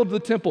robe filled the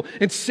temple.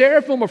 And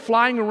seraphim are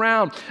flying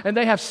around, and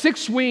they have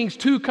 6 wings.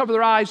 2 cover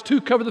their eyes,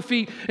 2 cover the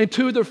feet, and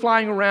 2 they're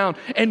flying around.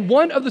 And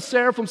one of the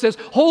seraphim says,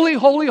 'Holy,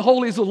 holy,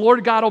 holy is the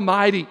Lord God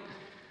Almighty.'"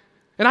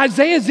 And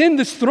Isaiah's in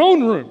this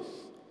throne room.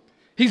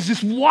 He's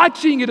just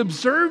watching and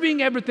observing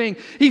everything.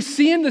 He's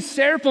seeing the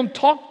seraphim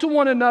talk to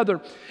one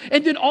another.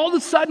 And then all of a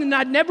sudden, and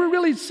I'd never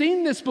really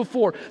seen this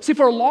before. See,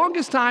 for the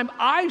longest time,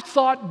 I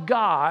thought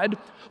God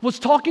was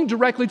talking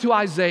directly to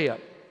Isaiah.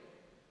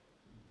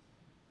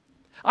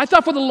 I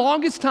thought for the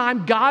longest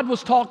time God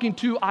was talking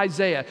to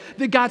Isaiah,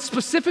 that God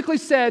specifically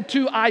said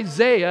to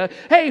Isaiah,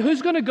 hey,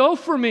 who's going to go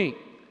for me?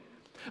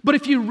 But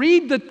if you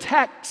read the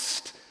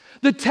text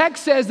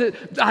says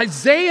that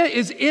Isaiah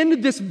is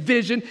in this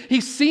vision.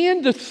 He's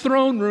seeing the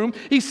throne room.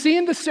 He's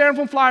seeing the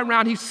seraphim fly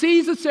around. He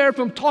sees the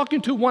seraphim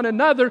talking to one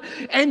another.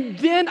 And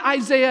then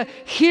Isaiah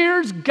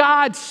hears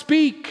God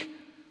speak.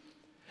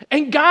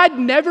 And God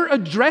never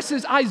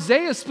addresses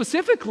Isaiah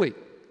specifically.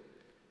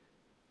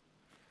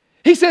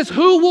 He says,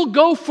 who will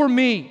go for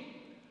me?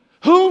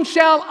 Whom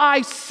shall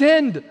I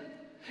send?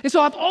 And so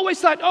I've always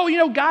thought,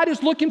 God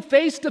is looking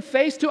face to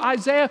face to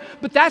Isaiah,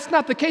 but that's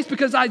not the case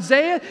because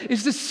Isaiah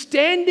is just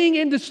standing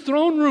in this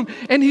throne room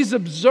and he's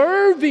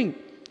observing.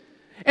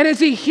 And as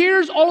he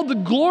hears all of the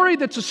glory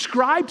that's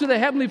ascribed to the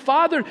Heavenly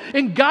Father,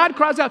 and God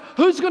cries out,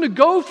 who's going to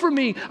go for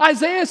me?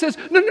 Isaiah says,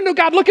 no,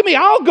 God, look at me,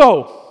 I'll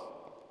go.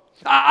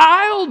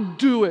 I'll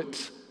do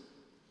it.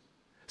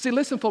 See,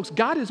 listen, folks,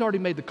 God has already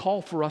made the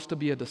call for us to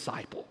be a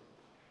disciple.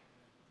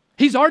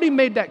 He's already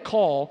made that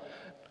call.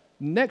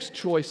 Next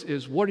choice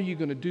is, what are you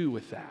going to do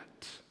with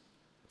that?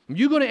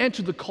 You're going to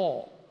answer the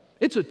call.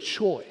 It's a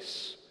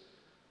choice.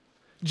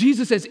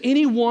 Jesus says,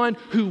 anyone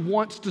who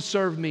wants to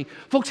serve me.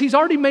 Folks, he's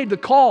already made the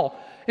call.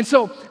 And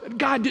so,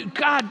 God,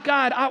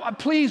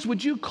 please,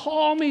 would you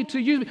call me to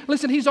use me?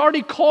 Listen, he's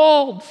already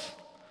called.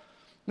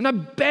 And I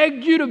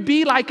beg you to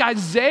be like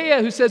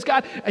Isaiah who says,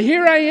 God,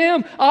 here I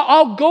am.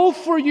 I'll go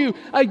for you.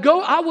 I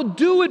will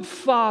do it,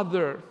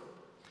 Father.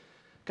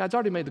 God's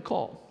already made the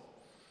call.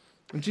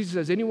 And Jesus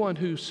says, anyone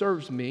who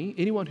serves me,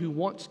 anyone who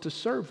wants to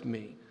serve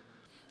me.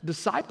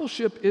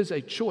 Discipleship is a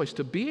choice.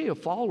 To be a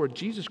follower of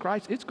Jesus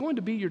Christ, it's going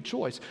to be your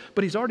choice.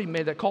 But he's already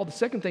made that call. The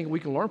second thing we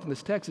can learn from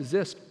this text is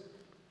this.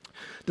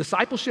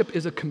 Discipleship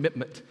is a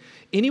commitment.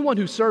 Anyone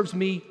who serves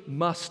me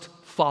must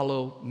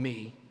follow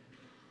me.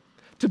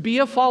 To be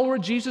a follower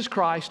of Jesus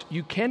Christ,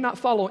 you cannot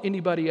follow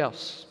anybody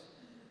else.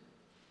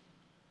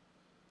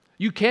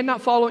 You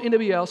cannot follow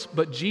anybody else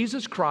but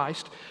Jesus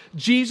Christ.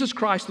 Jesus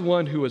Christ, the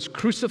one who was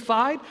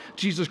crucified.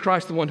 Jesus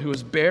Christ, the one who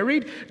was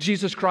buried.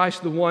 Jesus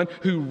Christ, the one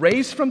who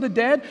raised from the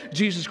dead.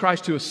 Jesus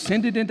Christ, who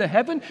ascended into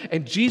heaven.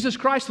 And Jesus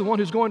Christ, the one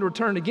who's going to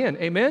return again.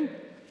 Amen?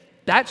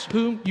 That's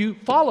whom you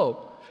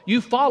follow. You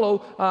follow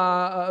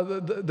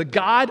the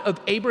God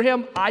of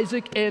Abraham,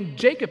 Isaac, and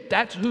Jacob.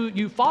 That's who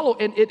you follow.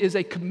 And it is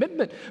a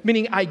commitment,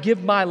 meaning I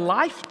give my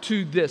life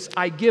to this.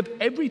 I give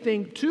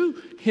everything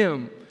to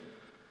him.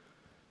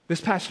 This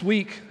past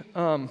week,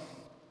 I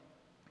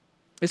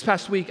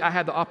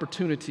had the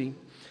opportunity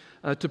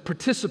to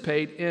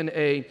participate in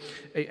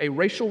a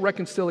racial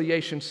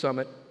reconciliation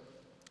summit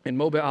in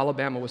Mobile,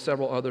 Alabama, with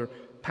several other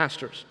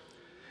pastors.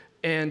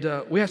 And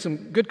we had some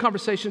good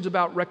conversations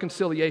about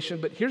reconciliation,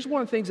 but here's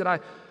one of the things that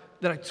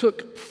I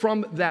took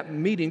from that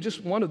meeting,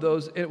 just one of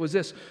those, and it was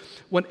this.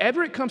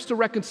 Whenever it comes to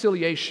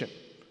reconciliation,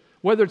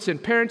 whether it's in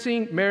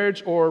parenting,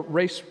 marriage, or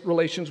race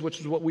relations, which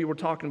is what we were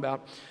talking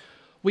about,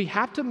 we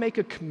have to make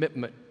a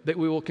commitment that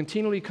we will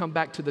continually come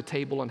back to the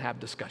table and have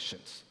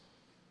discussions.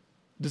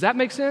 Does that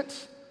make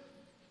sense?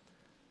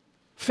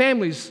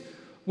 Families,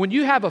 when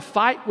you have a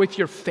fight with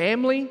your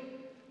family,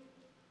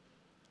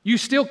 you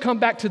still come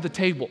back to the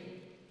table.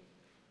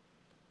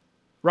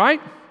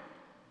 Right?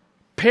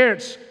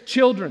 Parents,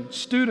 children,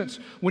 students,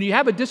 when you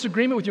have a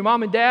disagreement with your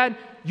mom and dad,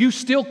 you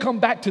still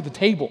come back to the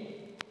table.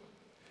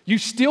 You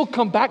still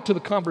come back to the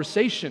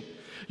conversation.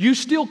 You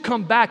still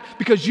come back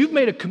because you've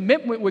made a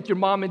commitment with your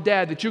mom and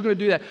dad that you're going to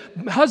do that.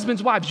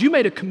 Husbands, wives, you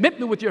made a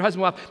commitment with your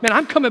husband and wife. Man,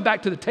 I'm coming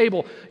back to the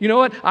table. You know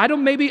what? I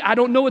don't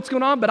know what's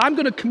going on, but I'm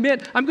going to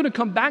commit. I'm going to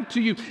come back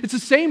to you. It's the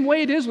same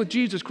way it is with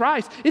Jesus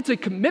Christ. It's a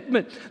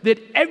commitment that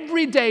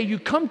every day you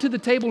come to the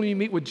table and you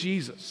meet with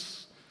Jesus.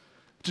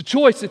 It's a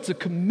choice, it's a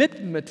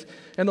commitment.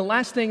 And the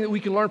last thing that we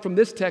can learn from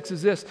this text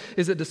is this,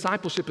 is that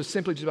discipleship is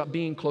simply just about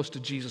being close to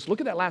Jesus.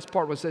 Look at that last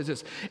part where it says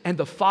this, and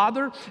the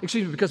Father,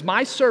 because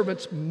my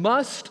servants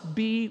must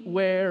be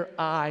where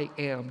I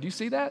am. Do you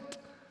see that?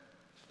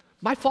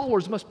 My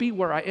followers must be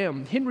where I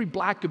am. Henry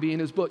Blackaby, in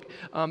his book,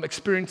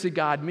 Experiencing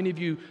God, many of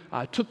you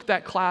took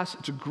that class.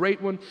 It's a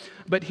great one.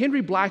 But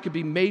Henry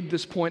Blackaby made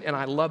this point, and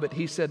I love it.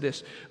 He said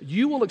this,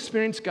 you will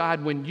experience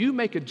God when you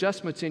make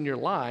adjustments in your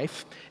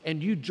life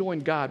and you join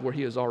God where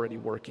he is already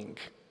working.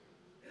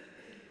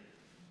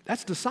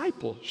 That's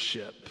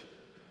discipleship.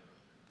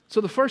 So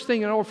the first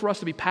thing, in order for us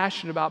to be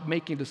passionate about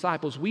making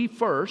disciples, we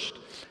first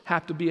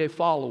have to be a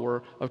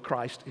follower of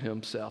Christ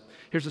himself.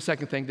 Here's the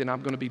second thing, then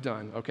I'm going to be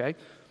done, okay?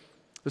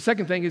 The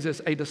second thing is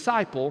this, a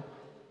disciple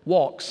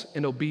walks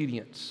in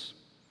obedience.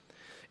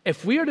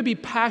 If we are to be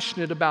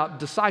passionate about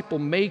disciple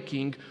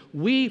making,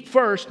 we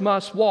first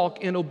must walk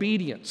in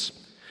obedience.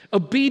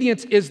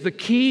 Obedience is the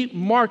key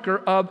marker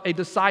of a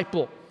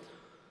disciple.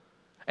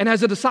 And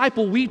as a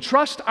disciple, we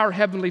trust our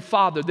Heavenly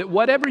Father that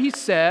whatever he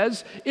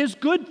says is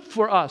good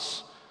for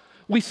us.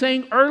 We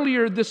sang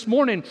earlier this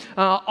morning,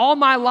 all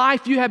my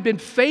life you have been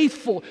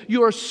faithful.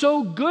 You are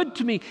so good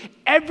to me.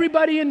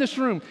 Everybody in this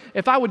room,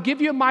 if I would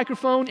give you a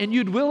microphone and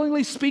you'd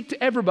willingly speak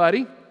to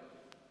everybody.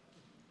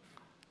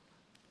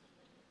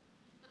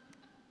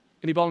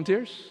 Any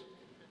volunteers?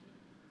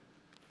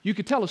 you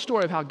could tell a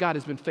story of how God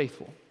has been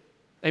faithful.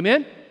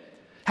 Amen?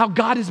 How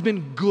God has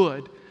been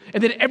good.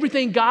 And that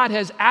everything God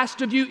has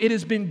asked of you, it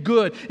has been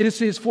good. It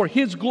is for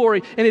His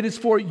glory, and it is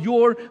for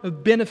your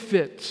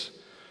benefit.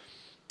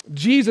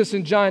 Jesus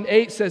in John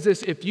 8 says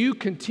this, if you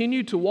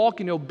continue to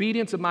walk in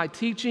obedience of my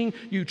teaching,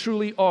 you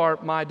truly are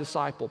my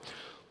disciple.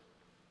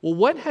 Well,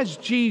 what has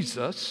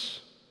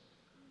Jesus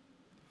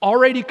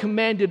already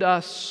commanded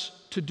us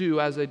to do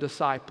as a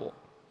disciple?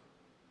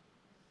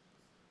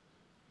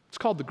 It's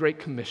called the Great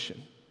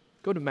Commission.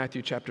 Go to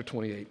Matthew chapter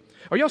 28.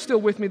 Are y'all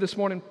still with me this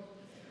morning?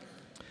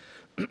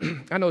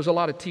 I know there's a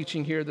lot of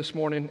teaching here this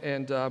morning,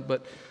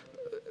 but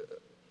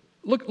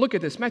look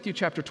at this, Matthew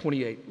chapter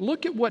 28.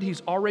 Look at what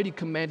He's already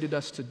commanded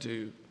us to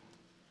do.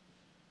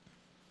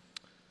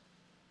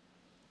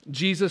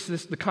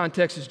 The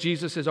context is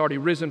Jesus has already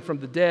risen from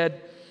the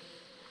dead.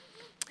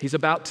 He's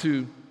about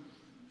to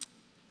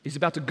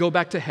go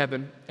back to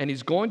heaven, and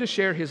He's going to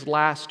share His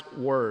last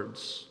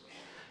words.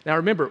 Now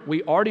remember,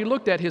 we already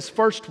looked at His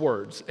first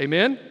words.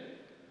 Amen?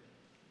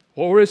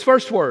 What were His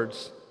first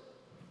words?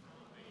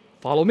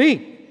 Follow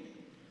me.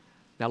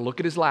 Now look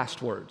at His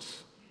last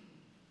words.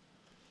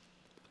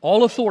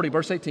 All authority,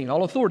 verse 18,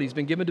 all authority has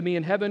been given to me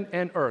in heaven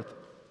and earth.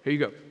 Here you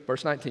go,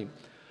 verse 19.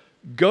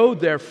 Go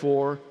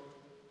therefore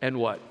and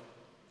what?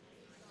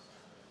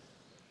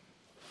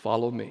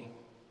 Follow me.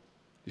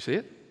 You see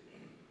it?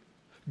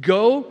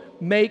 Go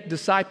make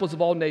disciples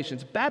of all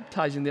nations,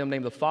 baptizing them in the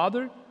name of the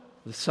Father,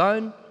 the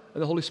Son,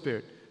 and the Holy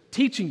Spirit.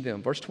 Teaching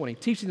them, verse 20,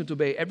 teaching them to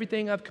obey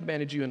everything I've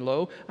commanded you, and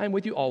lo, I am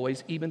with you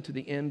always, even to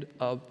the end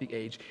of the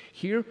age.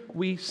 Here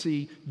we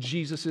see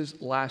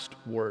Jesus' last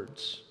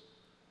words.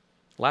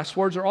 Last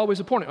words are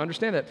always important,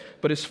 understand that.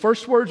 But His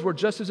first words were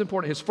just as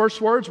important. His first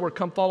words were,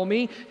 come follow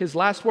me. His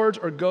last words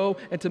are, go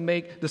and to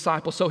make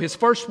disciples. So His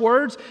first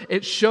words,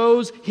 it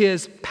shows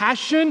His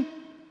passion,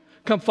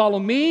 come follow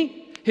me.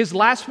 His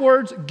last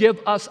words give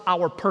us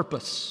our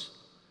purpose.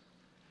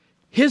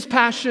 His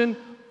passion,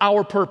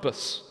 our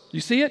purpose.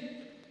 You see it?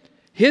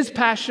 His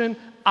passion,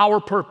 our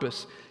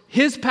purpose.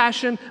 His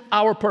passion,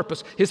 our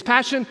purpose. His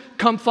passion,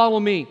 come follow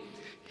me.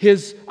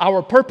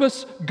 Our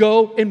purpose,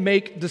 go and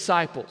make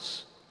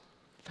disciples.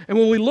 And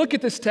when we look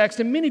at this text,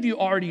 and many of you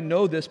already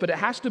know this, but it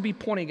has to be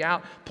pointed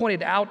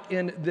out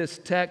in this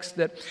text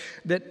that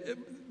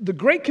the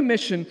Great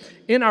Commission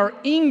in our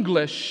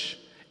English,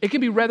 it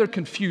can be rather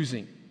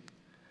confusing.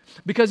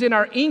 Because in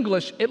our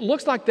English, it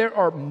looks like there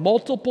are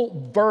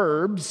multiple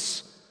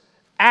verbs,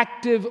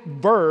 active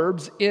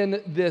verbs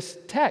in this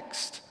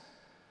text.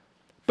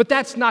 But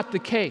that's not the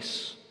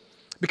case.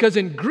 Because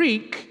in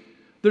Greek,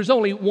 there's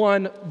only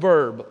one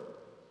verb.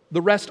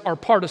 The rest are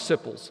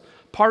participles.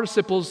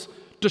 Participles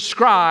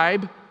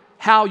describe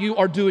how you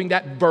are doing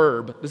that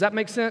verb. Does that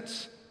make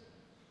sense?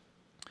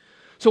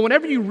 So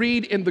whenever you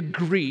read in the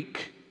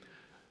Greek,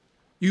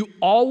 you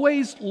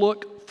always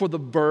look for the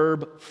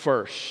verb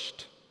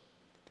first.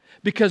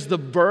 Because the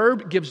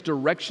verb gives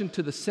direction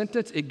to the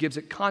sentence, it gives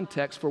it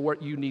context for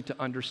what you need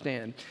to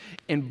understand.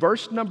 In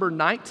verse number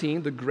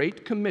 19, the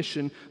Great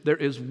Commission, there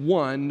is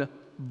one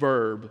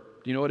verb.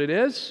 Do you know what it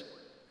is?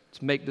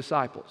 It's make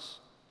disciples.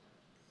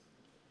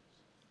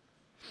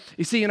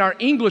 You see, in our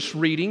English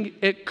reading,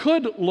 it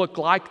could look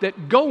like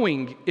that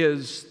going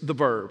is the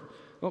verb.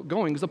 Well,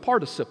 going is a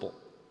participle.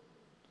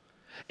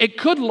 It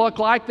could look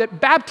like that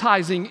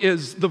baptizing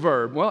is the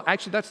verb. Well,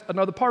 actually, that's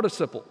another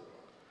participle,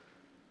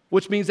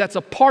 which means that's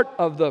a part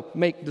of the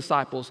make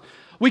disciples.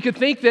 We could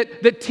think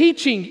that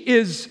teaching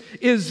is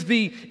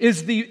the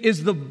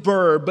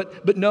verb,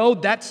 but no,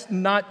 that's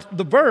not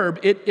the verb.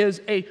 It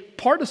is a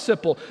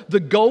participle. The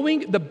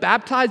going, the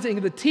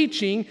baptizing, the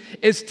teaching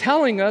is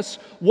telling us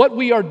what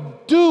we are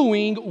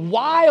doing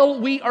while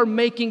we are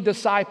making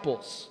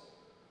disciples.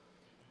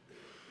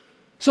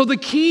 So the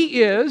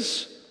key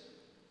is,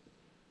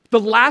 the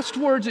last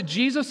words that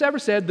Jesus ever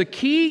said, the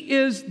key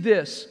is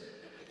this.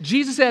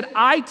 Jesus said,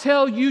 I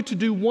tell you to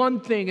do one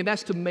thing, and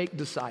that's to make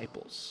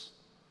disciples.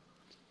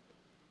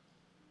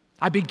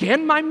 I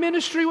began my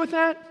ministry with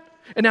that,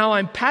 and now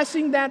I'm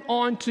passing that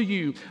on to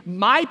you.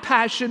 My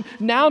passion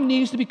now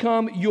needs to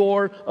become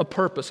your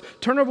purpose.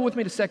 Turn over with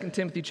me to 2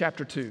 Timothy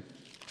chapter 2.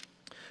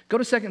 Go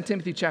to 2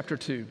 Timothy chapter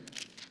 2.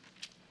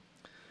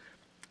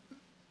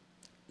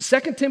 2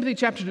 Timothy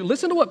chapter 2,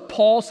 listen to what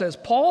Paul says.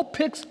 Paul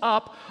picks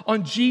up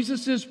on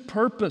Jesus'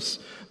 purpose.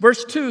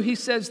 Verse 2, he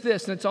says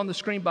this, and it's on the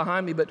screen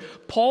behind me, but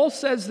Paul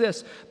says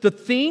this, the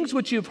things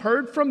which you've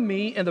heard from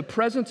me in the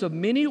presence of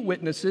many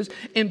witnesses,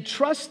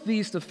 entrust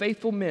these to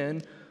faithful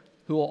men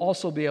who will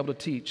also be able to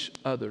teach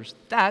others.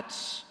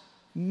 That's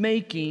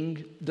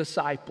making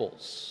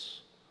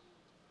disciples.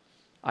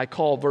 I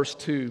call verse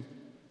 2,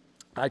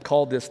 I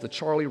call this the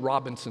Charlie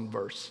Robinson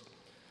verse.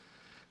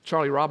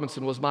 Charlie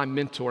Robinson was my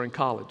mentor in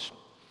college.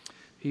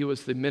 He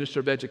was the minister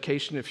of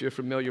education, if you're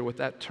familiar with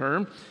that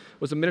term.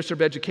 Was a minister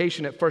of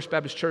education at First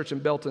Baptist Church in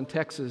Belton,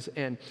 Texas.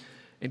 And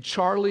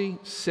Charlie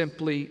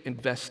simply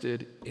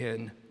invested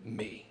in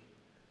me.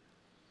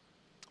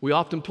 We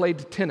often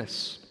played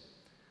tennis.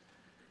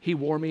 He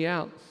wore me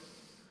out.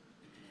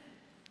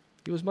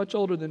 He was much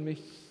older than me.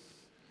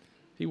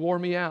 He wore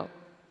me out.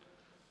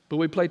 But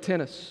we'd play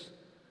tennis,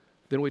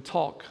 then we'd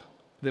talk,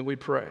 then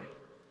we'd pray.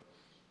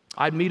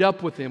 I'd meet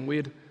up with him.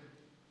 We'd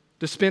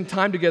to spend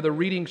time together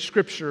reading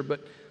Scripture,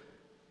 but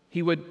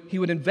he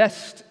would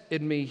invest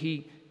in me.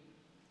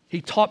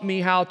 He taught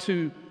me how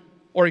to,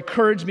 or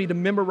encouraged me to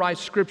memorize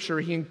Scripture.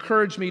 He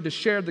encouraged me to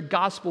share the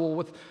gospel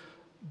with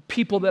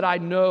people that I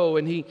know,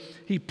 and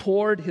he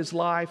poured his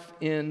life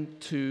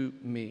into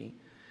me.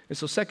 And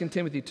so 2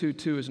 Timothy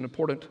 2:2 is an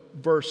important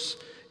verse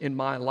in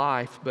my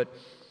life, but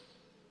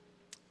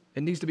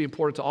it needs to be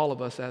important to all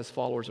of us as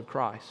followers of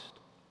Christ.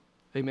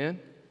 Amen?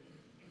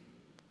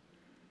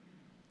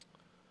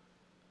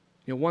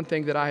 You know, one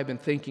thing that I have been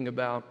thinking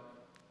about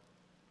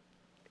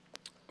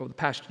over the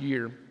past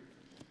year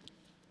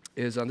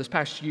is this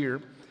past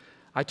year,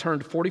 I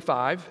turned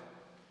 45.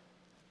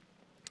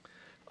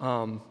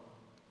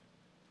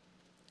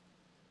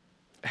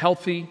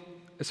 Healthy,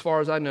 as far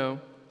as I know.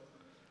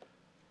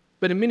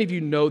 But many of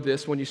you know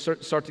this, when you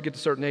start to get to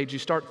a certain age, you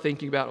start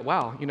thinking about,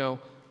 wow, you know,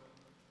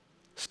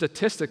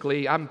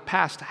 statistically, I'm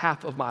past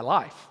half of my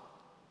life.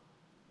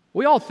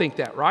 We all think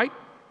that, right?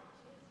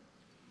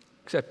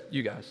 Except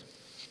you guys.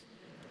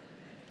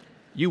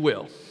 You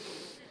will.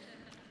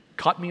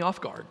 Caught me off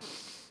guard.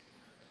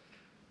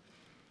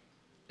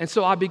 And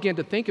so I began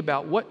to think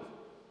about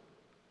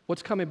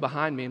what's coming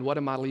behind me and what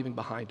am I leaving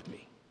behind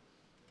me?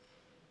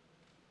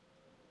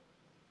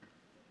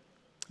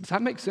 Does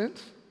that make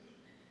sense?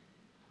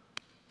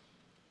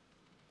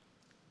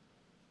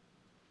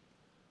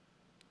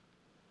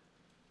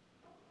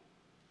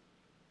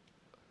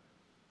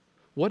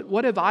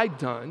 What have I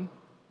done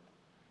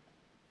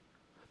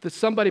that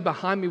somebody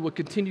behind me would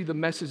continue the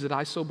message that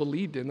I so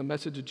believed in, the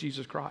message of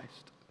Jesus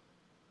Christ?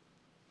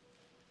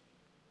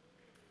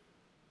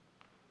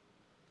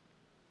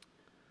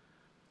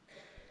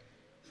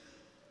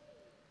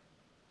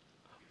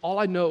 All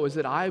I know is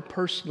that I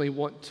personally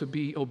want to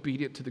be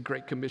obedient to the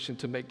Great Commission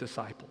to make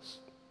disciples.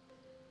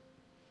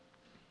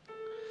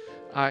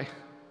 I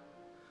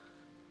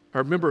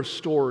remember a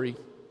story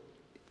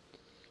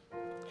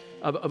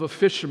of a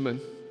fisherman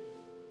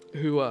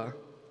who was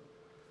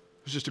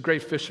just a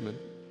great fisherman.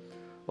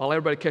 While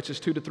everybody catches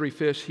 2 to 3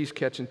 fish, he's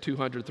catching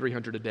 200,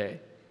 300 a day.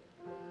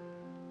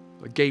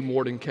 A game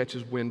warden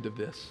catches wind of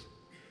this.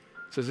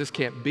 Says, this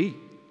can't be.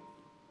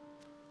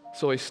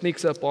 So he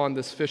sneaks up on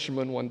this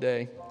fisherman one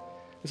day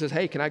and says,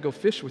 hey, can I go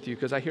fish with you?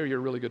 Because I hear you're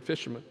a really good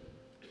fisherman.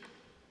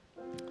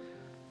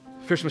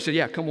 The fisherman said,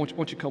 yeah,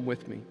 won't you come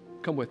with me?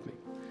 Come with me.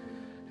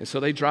 And so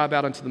they drive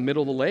out into the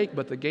middle of the lake,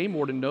 but the game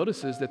warden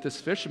notices that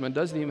this fisherman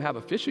doesn't even have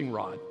a fishing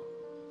rod.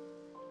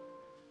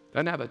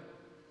 Doesn't have a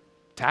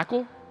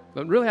tackle,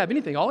 doesn't really have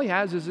anything. All he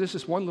has is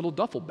this one little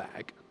duffel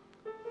bag.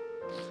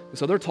 And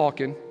so they're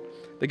talking.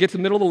 They get to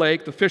the middle of the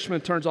lake. The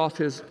fisherman turns off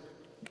the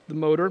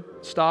motor,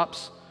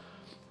 stops.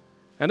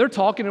 And they're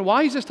talking, and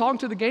while he's just talking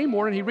to the game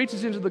warden, he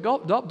reaches into the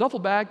duffel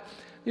bag,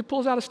 and he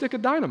pulls out a stick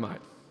of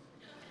dynamite.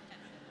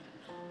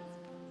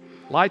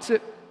 Lights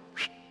it,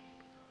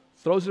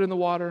 throws it in the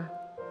water.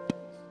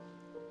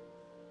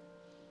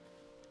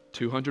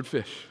 200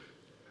 fish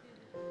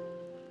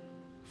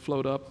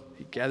float up.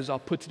 He gathers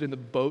off, puts it in the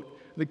boat.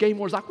 The game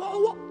warden's like,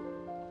 whoa,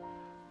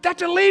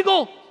 that's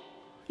illegal.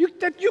 You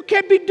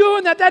can't be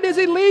doing that. That is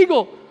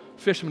illegal.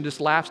 Fisherman just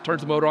laughs,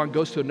 turns the motor on,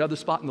 goes to another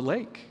spot in the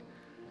lake.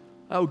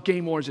 Oh,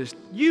 game warden says,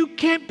 you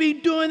can't be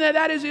doing that.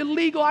 That is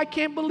illegal. I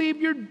can't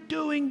believe you're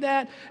doing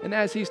that. And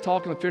as he's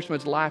talking, the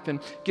fisherman's laughing,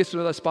 gets to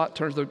another spot,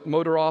 turns the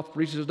motor off,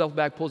 reaches his duffel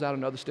bag, pulls out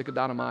another stick of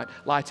dynamite,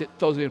 lights it,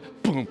 throws it in,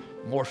 boom,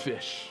 more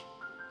fish.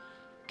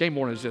 Game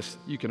warden is just,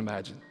 you can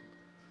imagine.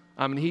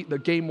 I mean, the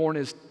game warden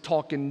is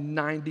talking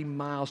 90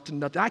 miles to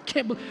nothing. I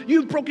can't believe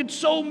you've broken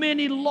so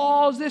many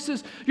laws.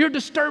 You're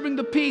disturbing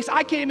the peace.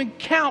 I can't even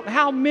count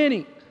how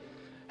many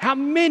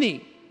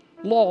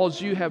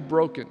laws you have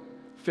broken.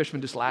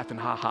 Fisherman just laughing,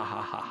 ha, ha,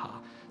 ha, ha, ha.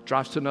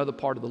 Drives to another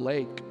part of the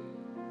lake.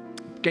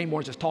 Game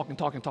warden's just talking.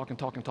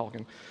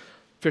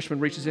 Fisherman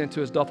reaches into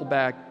his duffel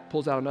bag,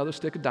 pulls out another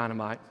stick of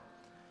dynamite,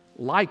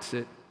 lights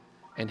it,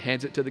 and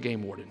hands it to the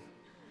game warden.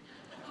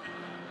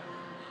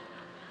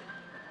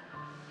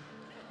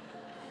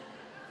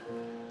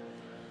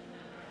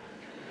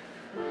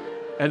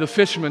 And the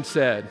fisherman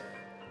said,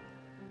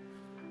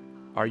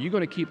 are you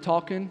going to keep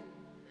talking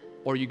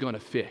or are you going to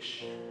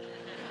fish?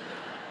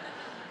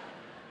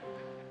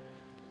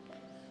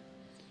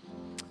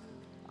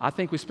 I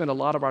think we spend a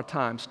lot of our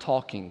times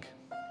talking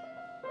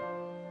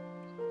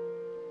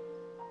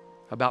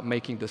about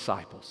making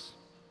disciples.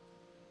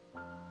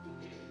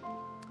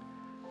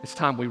 It's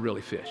time we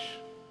really fish.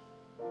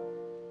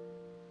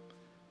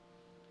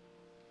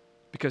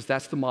 Because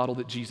that's the model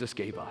that Jesus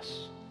gave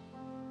us.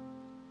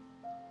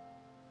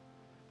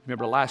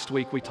 Remember last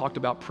week we talked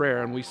about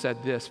prayer and we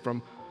said this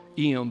from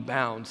E.M.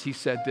 Bounds. He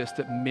said this,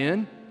 that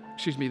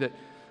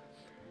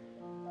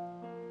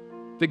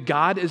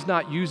God is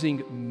not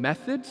using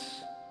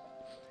methods.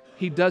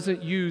 He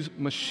doesn't use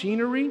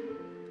machinery,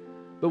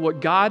 but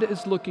what God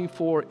is looking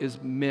for is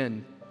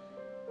men.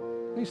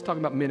 He's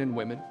talking about men and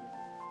women.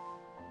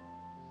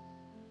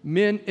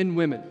 Men and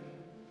women.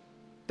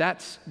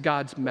 That's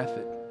God's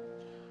method.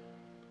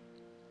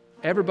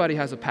 Everybody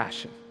has a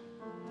passion.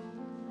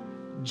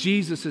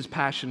 Jesus'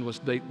 passion was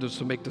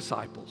to make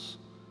disciples.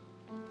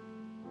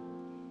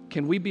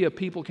 Can we be a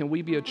people, can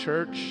we be a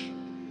church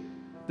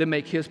that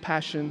make his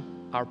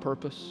passion our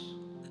purpose?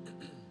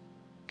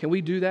 Can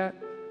we do that?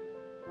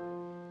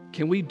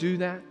 Can we do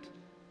that?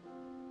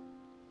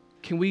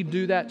 Can we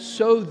do that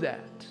so that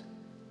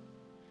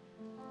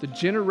the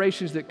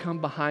generations that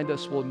come behind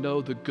us will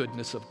know the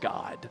goodness of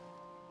God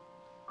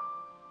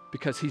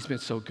because he's been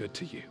so good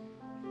to you?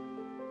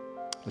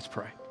 Let's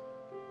pray.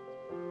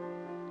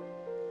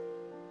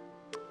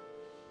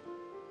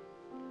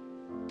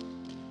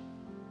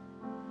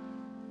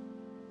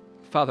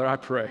 Father, I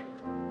pray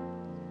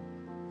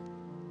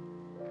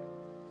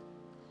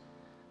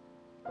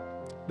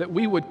that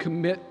we would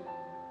commit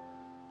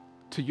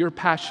to your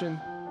passion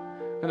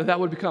and that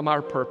would become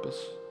our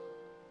purpose.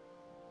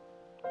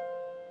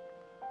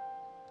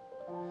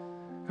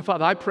 And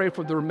Father, I pray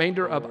for the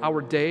remainder of our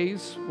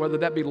days, whether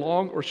that be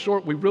long or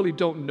short. We really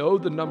don't know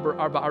the number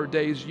of our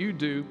days. You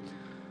do.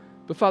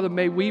 But Father,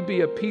 may we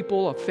be a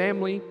people, a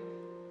family,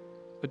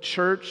 a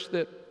church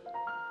that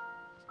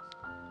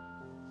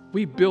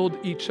we build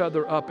each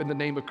other up in the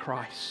name of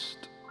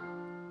Christ.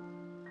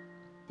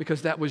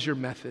 Because that was your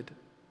method.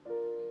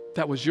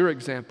 That was your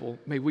example.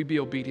 May we be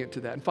obedient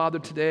to that. And Father,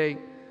 today,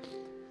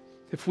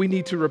 if we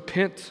need to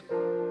repent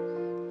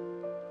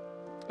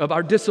of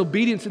our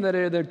disobedience in that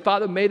area, then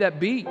Father, may that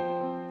be.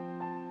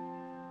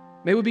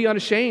 May we be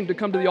unashamed to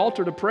come to the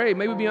altar to pray.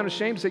 May we be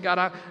unashamed to say,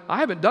 God, I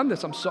haven't done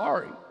this. I'm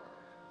sorry.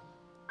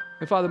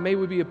 And Father, may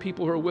we be a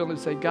people who are willing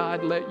to say,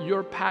 God, let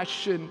your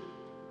passion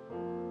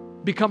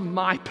become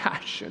my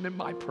passion and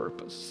my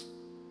purpose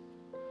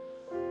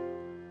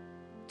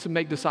to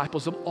make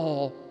disciples of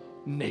all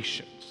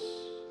nations.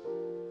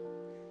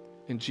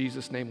 In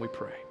Jesus' name we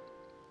pray.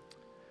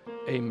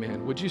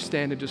 Amen. Would you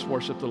stand and just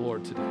worship the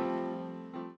Lord today?